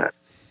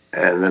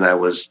then I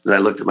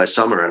looked at my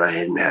summer and I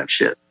didn't have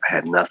shit. I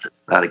had nothing,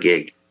 not a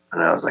gig.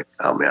 And I was like,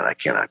 oh man, I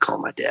cannot call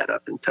my dad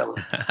up and tell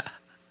him,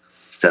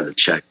 send a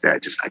check. I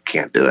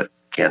can't do it.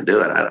 Can't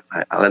do it.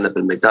 I'll end up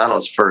in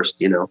McDonald's first,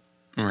 you know?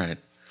 Right.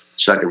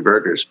 Shucking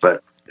burgers.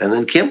 And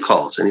then Kim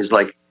calls and he's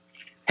like,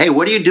 hey,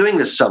 what are you doing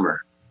this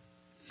summer?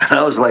 And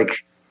I was like,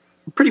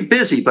 I'm pretty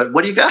busy, but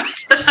what do you got?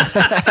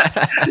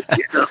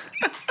 You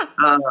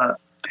know?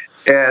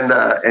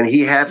 And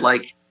he had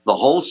like the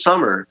whole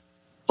summer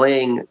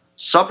playing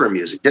supper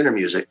music, dinner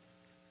music,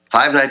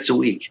 5 nights a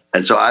week.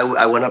 And so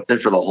I went up there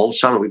for the whole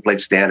summer. We played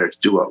standards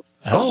duo.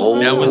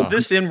 Now was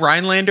this in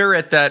Rhinelander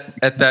at that?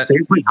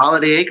 Same place,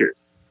 Holiday Acres.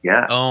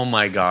 Yeah. Oh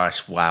my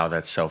gosh! Wow,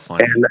 that's so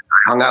funny. And I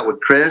hung out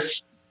with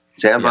Chris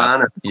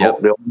Zambon.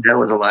 Yep. The old man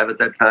was alive at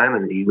that time,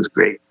 and he was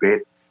great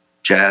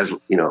jazz,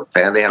 you know,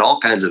 fan. They had all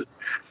kinds of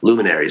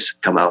luminaries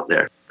come out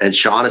there, and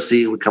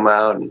Shaughnessy would come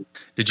out. And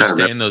did you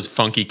stay in those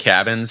funky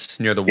cabins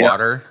near the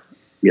water?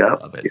 Yeah,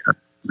 love it.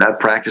 Yeah. I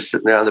practiced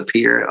sitting there on the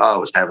pier. Oh, it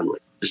was heavenly.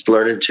 Just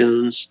learning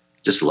tunes.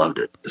 Just loved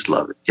it.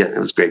 Yeah, it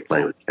was great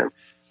playing with Kim.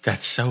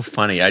 That's so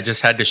funny. I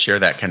just had to share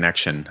that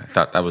connection. I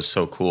thought that was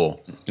so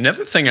cool.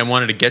 Another thing I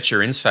wanted to get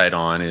your insight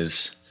on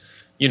is,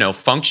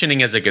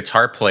 functioning as a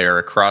guitar player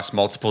across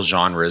multiple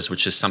genres,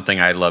 which is something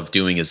I love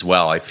doing as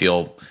well. I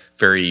feel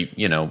very,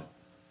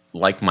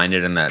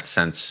 like-minded in that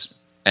sense.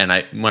 And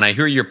when I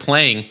hear you're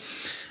playing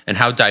and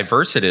how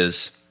diverse it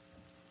is,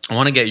 I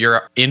want to get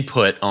your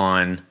input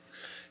on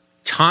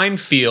time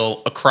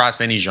feel across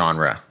any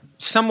genre.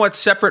 Somewhat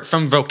separate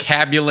from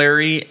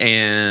vocabulary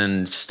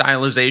and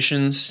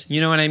stylizations,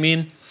 you know what I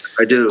mean?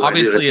 I do.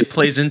 Obviously, it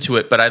plays into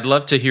it, but I'd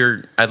love to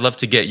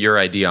get your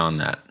idea on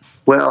that.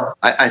 Well,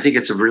 I think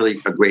it's a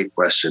great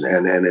question,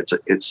 and I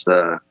think it's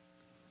a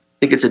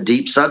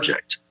deep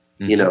subject.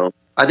 Mm-hmm.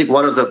 I think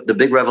one of the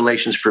big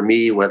revelations for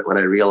me when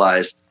I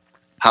realized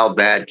how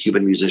bad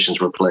Cuban musicians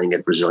were playing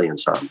at Brazilian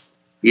samba,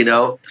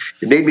 it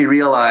made me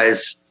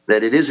realize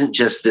that it isn't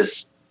just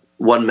this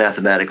one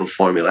mathematical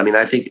formula. I mean,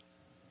 I think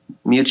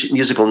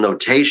musical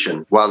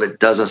notation, while it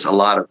does us a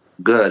lot of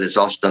good, it's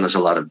also done us a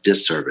lot of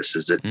disservice.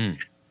 It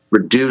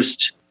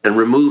reduced and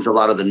removed a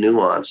lot of the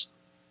nuance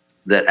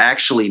that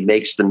actually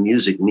makes the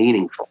music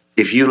meaningful.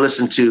 If you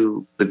listen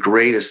to the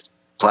greatest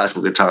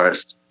classical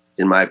guitarist,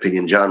 in my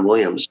opinion, John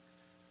Williams,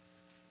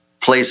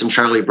 play some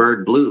Charlie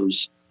Byrd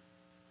blues,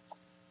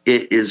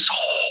 it is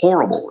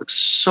horrible. It's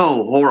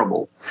so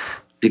horrible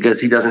because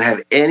he doesn't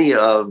have any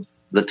of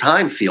the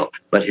time feel,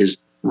 but his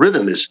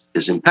rhythm is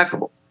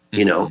impeccable.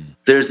 Mm-hmm.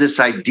 There's this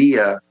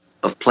idea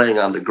of playing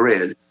on the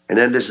grid, and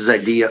then there's this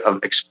idea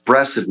of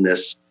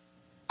expressiveness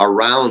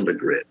around the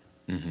grid.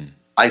 Mm-hmm.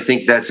 I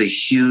think that's a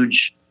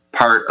huge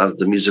part of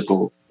the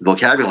musical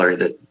vocabulary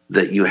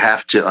that you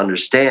have to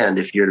understand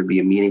if you're to be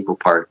a meaningful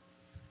part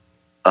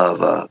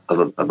of a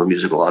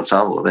musical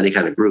ensemble of any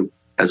kind of group.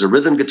 As a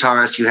rhythm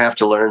guitarist, you have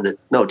to learn that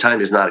no,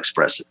 time is not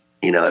expressive.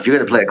 If you're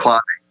going to play a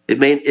clock, it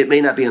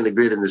may not be on the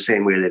grid in the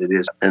same way that it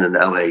is in an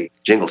LA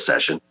jingle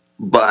session,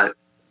 but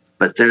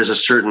there's a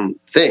certain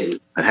thing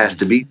that has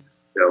to be,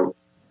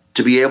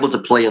 to be able to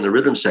play in the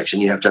rhythm section,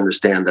 you have to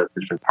understand the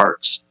different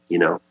parts,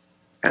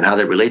 and how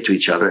they relate to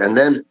each other. And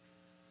then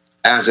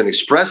as an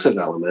expressive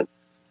element,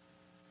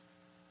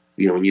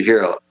 when you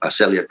hear a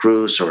Celia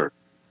Cruz or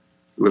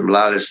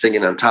Ruben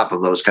singing on top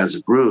of those kinds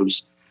of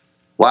grooves,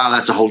 wow,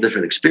 that's a whole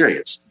different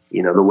experience.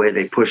 The way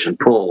they push and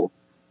pull,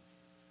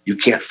 you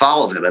can't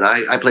follow them. And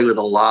I play with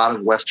a lot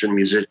of Western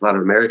music, a lot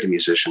of American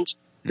musicians,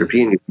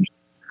 European musicians.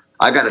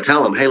 I got to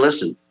tell them, hey,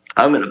 listen,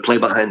 I'm going to play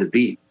behind the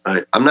beat.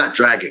 Right? I'm not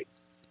dragging.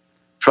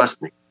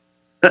 Trust me.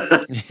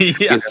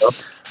 Yeah.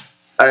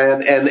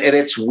 And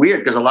it's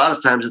weird because a lot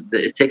of times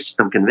it takes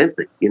some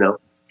convincing.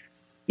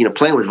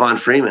 Playing with Von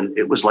Freeman,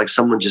 it was like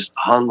someone just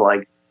hung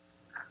like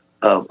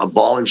a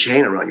ball and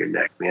chain around your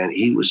neck, man.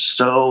 He was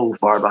so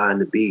far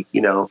behind the beat.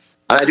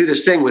 I do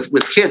this thing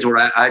with kids where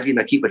I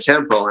keep a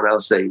tempo and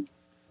I'll say,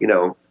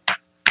 da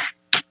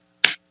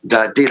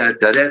da da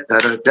da da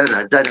da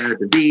da da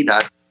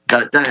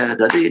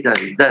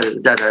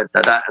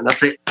da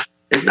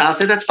and I'll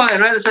say that's fine,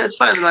 right? That's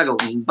fine. And I go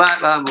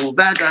but and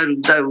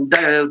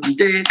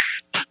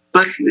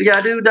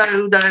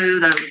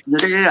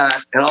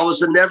all of a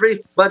sudden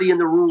everybody in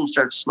the room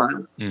starts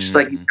smiling. Just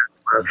like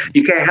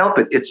you can't help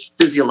it. It's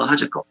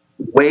physiological.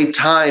 The way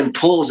time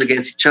pulls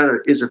against each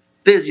other is a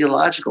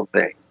physiological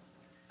thing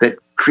that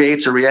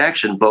creates a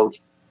reaction, both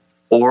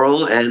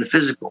oral and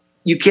physical.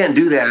 You can't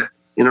do that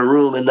in a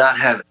room and not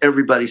have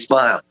everybody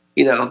smile.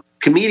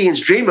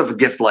 Comedians dream of a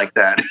gift like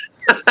that.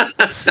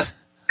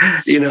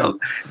 And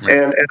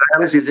I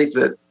honestly think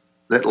that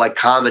like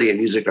comedy and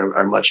music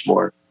are much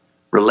more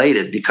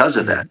related because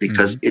of that,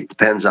 because it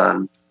depends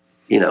on,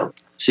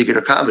 secret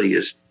of comedy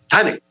is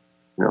timing,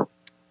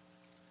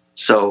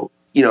 So,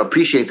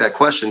 appreciate that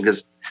question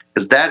because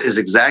that is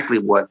exactly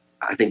what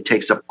I think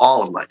takes up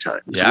all of my time.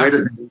 Yeah. Where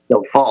does the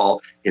note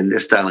fall in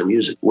this style of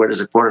music? Where does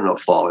the quarter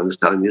note fall in this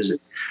style of music?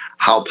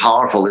 How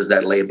powerful is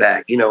that laid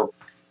back?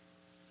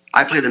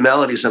 I play the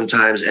melody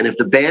sometimes, and if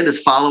the band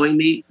is following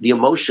me, the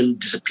emotion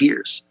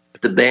disappears. If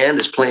the band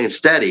is playing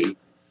steady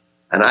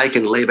and I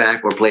can lay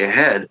back or play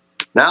ahead,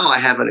 now I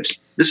have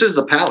this is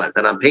the palette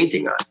that I'm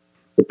painting on.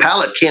 The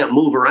palette can't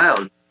move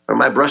around or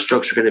my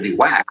brushstrokes are going to be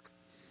whacked,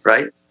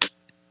 right?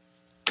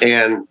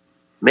 And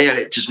man,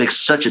 it just makes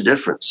such a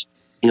difference.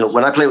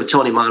 When I play with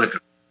Tony Monaco,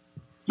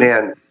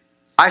 man,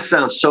 I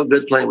sound so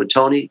good playing with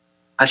Tony.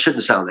 I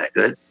shouldn't sound that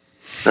good.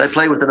 And I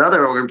play with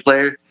another organ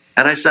player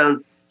and I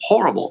sound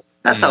horrible.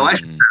 That's how I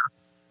sound.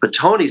 But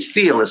Tony's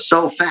feel is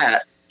so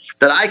fat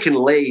that I can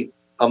lay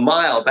a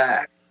mile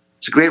back.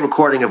 It's a great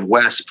recording of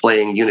Wes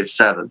playing Unit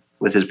 7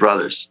 with his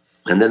brothers.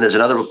 And then there's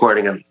another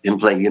recording of him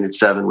playing Unit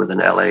 7 with an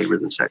LA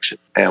rhythm section.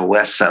 And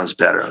Wes sounds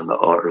better on the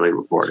early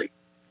recording.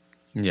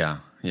 Yeah,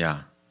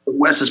 yeah. But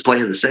Wes is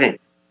playing the same.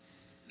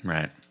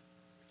 Right.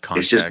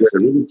 Context. It's just where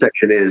the rhythm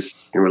section is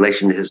in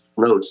relation to his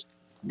notes.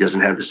 He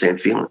doesn't have the same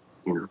feeling,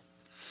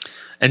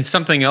 And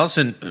something else,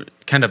 and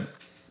kind of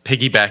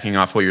piggybacking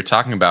off what you're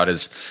talking about,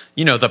 is,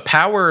 the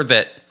power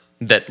that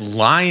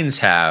lines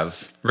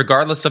have,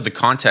 regardless of the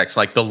context,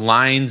 like the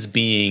lines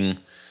being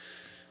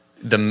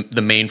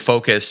the main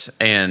focus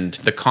and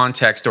the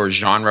context or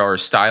genre or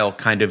style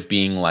kind of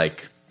being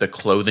like the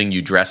clothing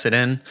you dress it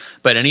in.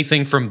 But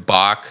anything from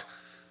Bach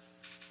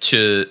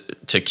to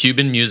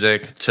Cuban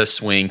music, to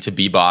swing, to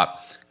bebop,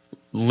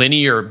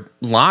 linear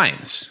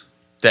lines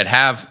that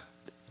have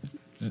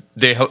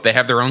they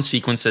have their own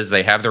sequences,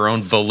 they have their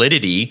own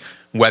validity,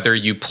 whether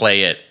you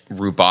play it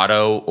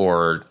rubato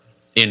or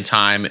in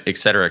time, et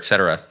cetera, et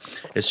cetera.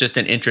 It's just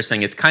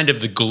it's kind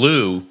of the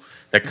glue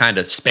that kind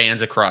of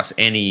spans across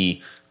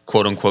any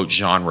quote unquote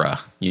genre,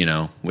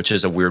 which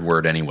is a weird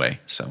word anyway.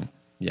 So,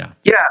 yeah.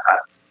 Yeah.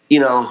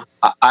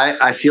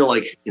 I feel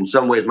like in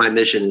some ways my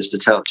mission is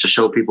to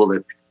show people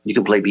that you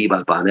can play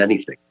bebop on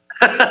anything.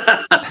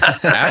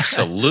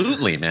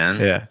 Absolutely, man.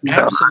 Yeah.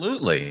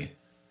 Absolutely.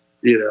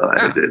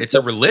 It's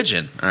a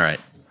religion. All right.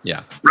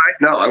 Yeah. Right.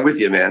 No, I'm with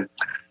you, man.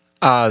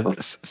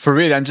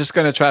 Fareed, I'm just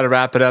going to try to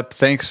wrap it up.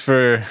 Thanks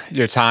for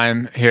your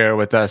time here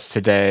with us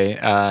today.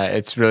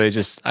 It's really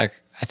just, I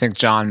think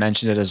John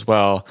mentioned it as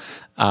well.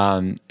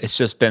 It's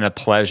just been a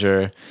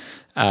pleasure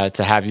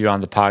to have you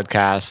on the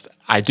podcast.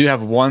 I do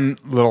have one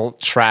little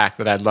track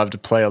that I'd love to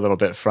play a little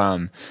bit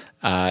from.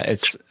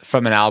 It's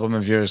from an album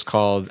of yours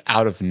called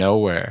Out of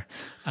Nowhere.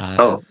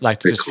 I'd like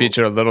to just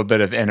feature a little bit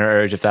of Inner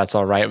Urge, if that's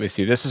all right with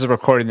you. This is a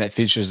recording that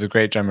features the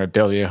great drummer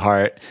Billy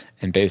Hart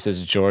and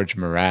bassist George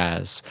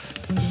Mraz.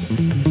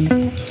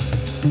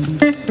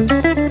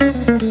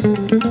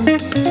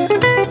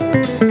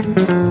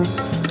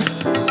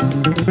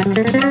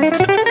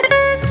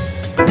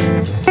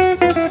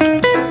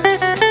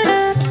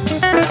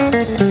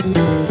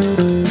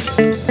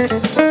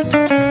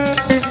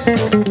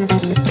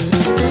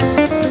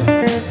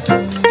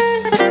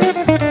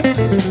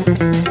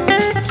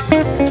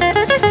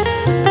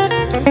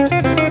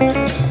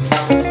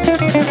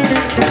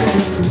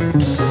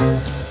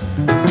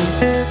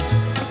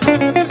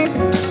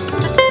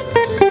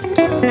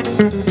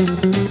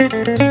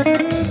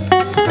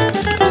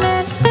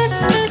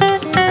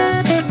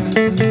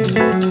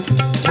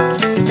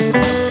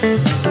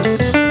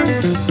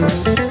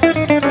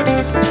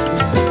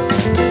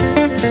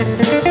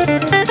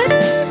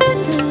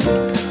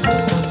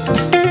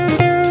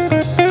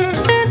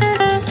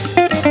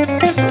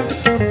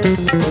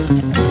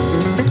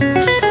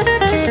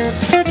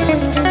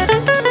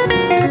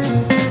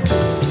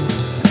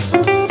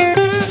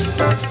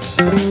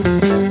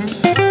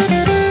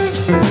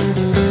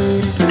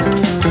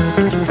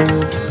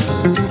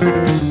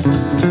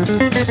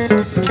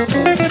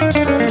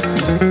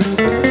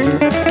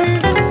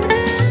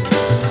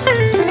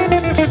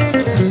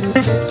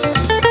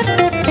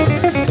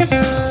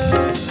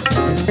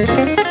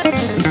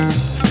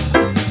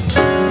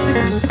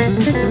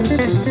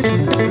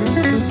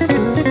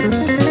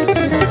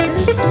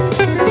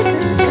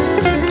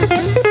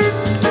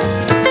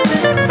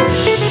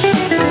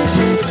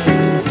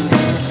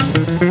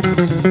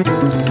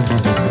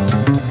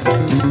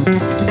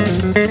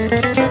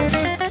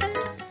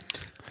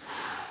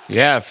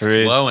 Yeah,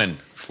 Fareed.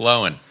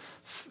 Flowing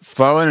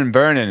and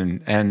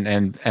burning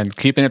and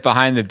keeping it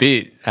behind the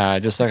beat,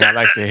 just like I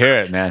like to hear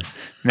it, man.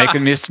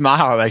 Making me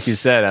smile, like you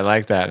said. I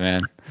like that,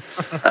 man.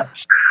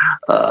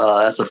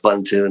 That's a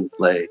fun tune to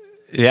play.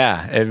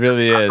 Yeah, it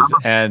really is.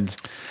 And,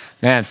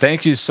 man,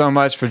 thank you so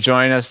much for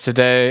joining us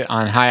today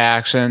on High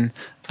Action.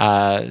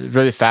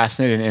 Really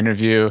fascinating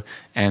interview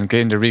and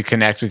getting to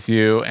reconnect with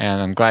you,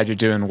 and I'm glad you're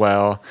doing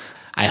well.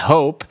 I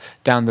hope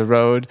down the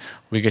road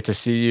we get to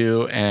see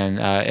you and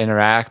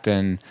interact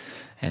and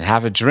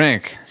have a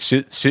drink,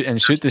 shoot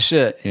the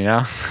shit,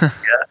 Yeah,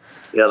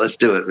 let's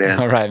do it, man.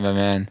 All right, my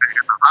man. We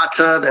got the hot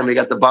tub, and we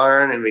got the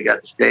barn, and we got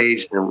the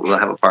stage, and we'll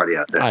have a party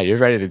out there. Oh, you're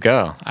ready to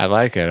go. I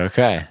like it.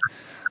 Okay.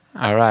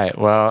 All right.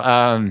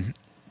 Well,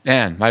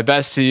 man, my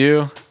best to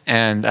you,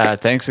 and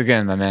thanks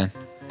again, my man.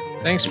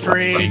 Thanks,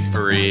 Fareed. Thanks,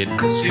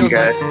 Fareed. See you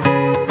guys.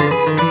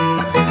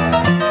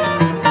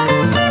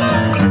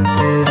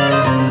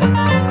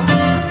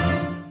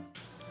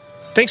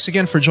 Thanks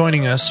again for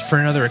joining us for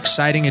another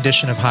exciting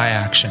edition of High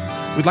Action.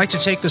 We'd like to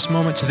take this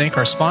moment to thank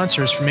our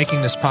sponsors for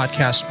making this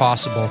podcast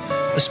possible,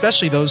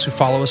 especially those who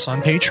follow us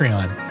on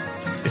Patreon.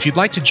 If you'd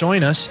like to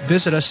join us,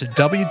 visit us at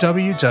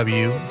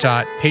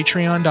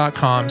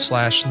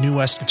www.patreon.com/New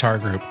West Guitar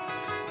Group.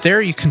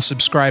 There you can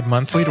subscribe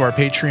monthly to our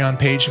Patreon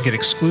page and get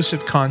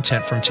exclusive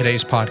content from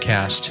today's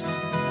podcast.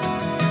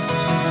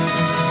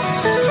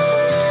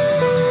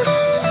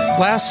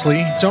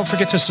 Lastly, don't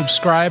forget to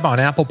subscribe on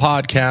Apple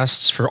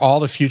Podcasts for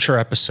all the future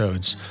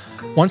episodes.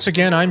 Once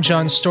again, I'm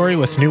John Story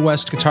with New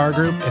West Guitar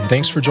Group, and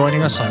thanks for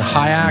joining us on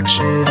High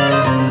Action.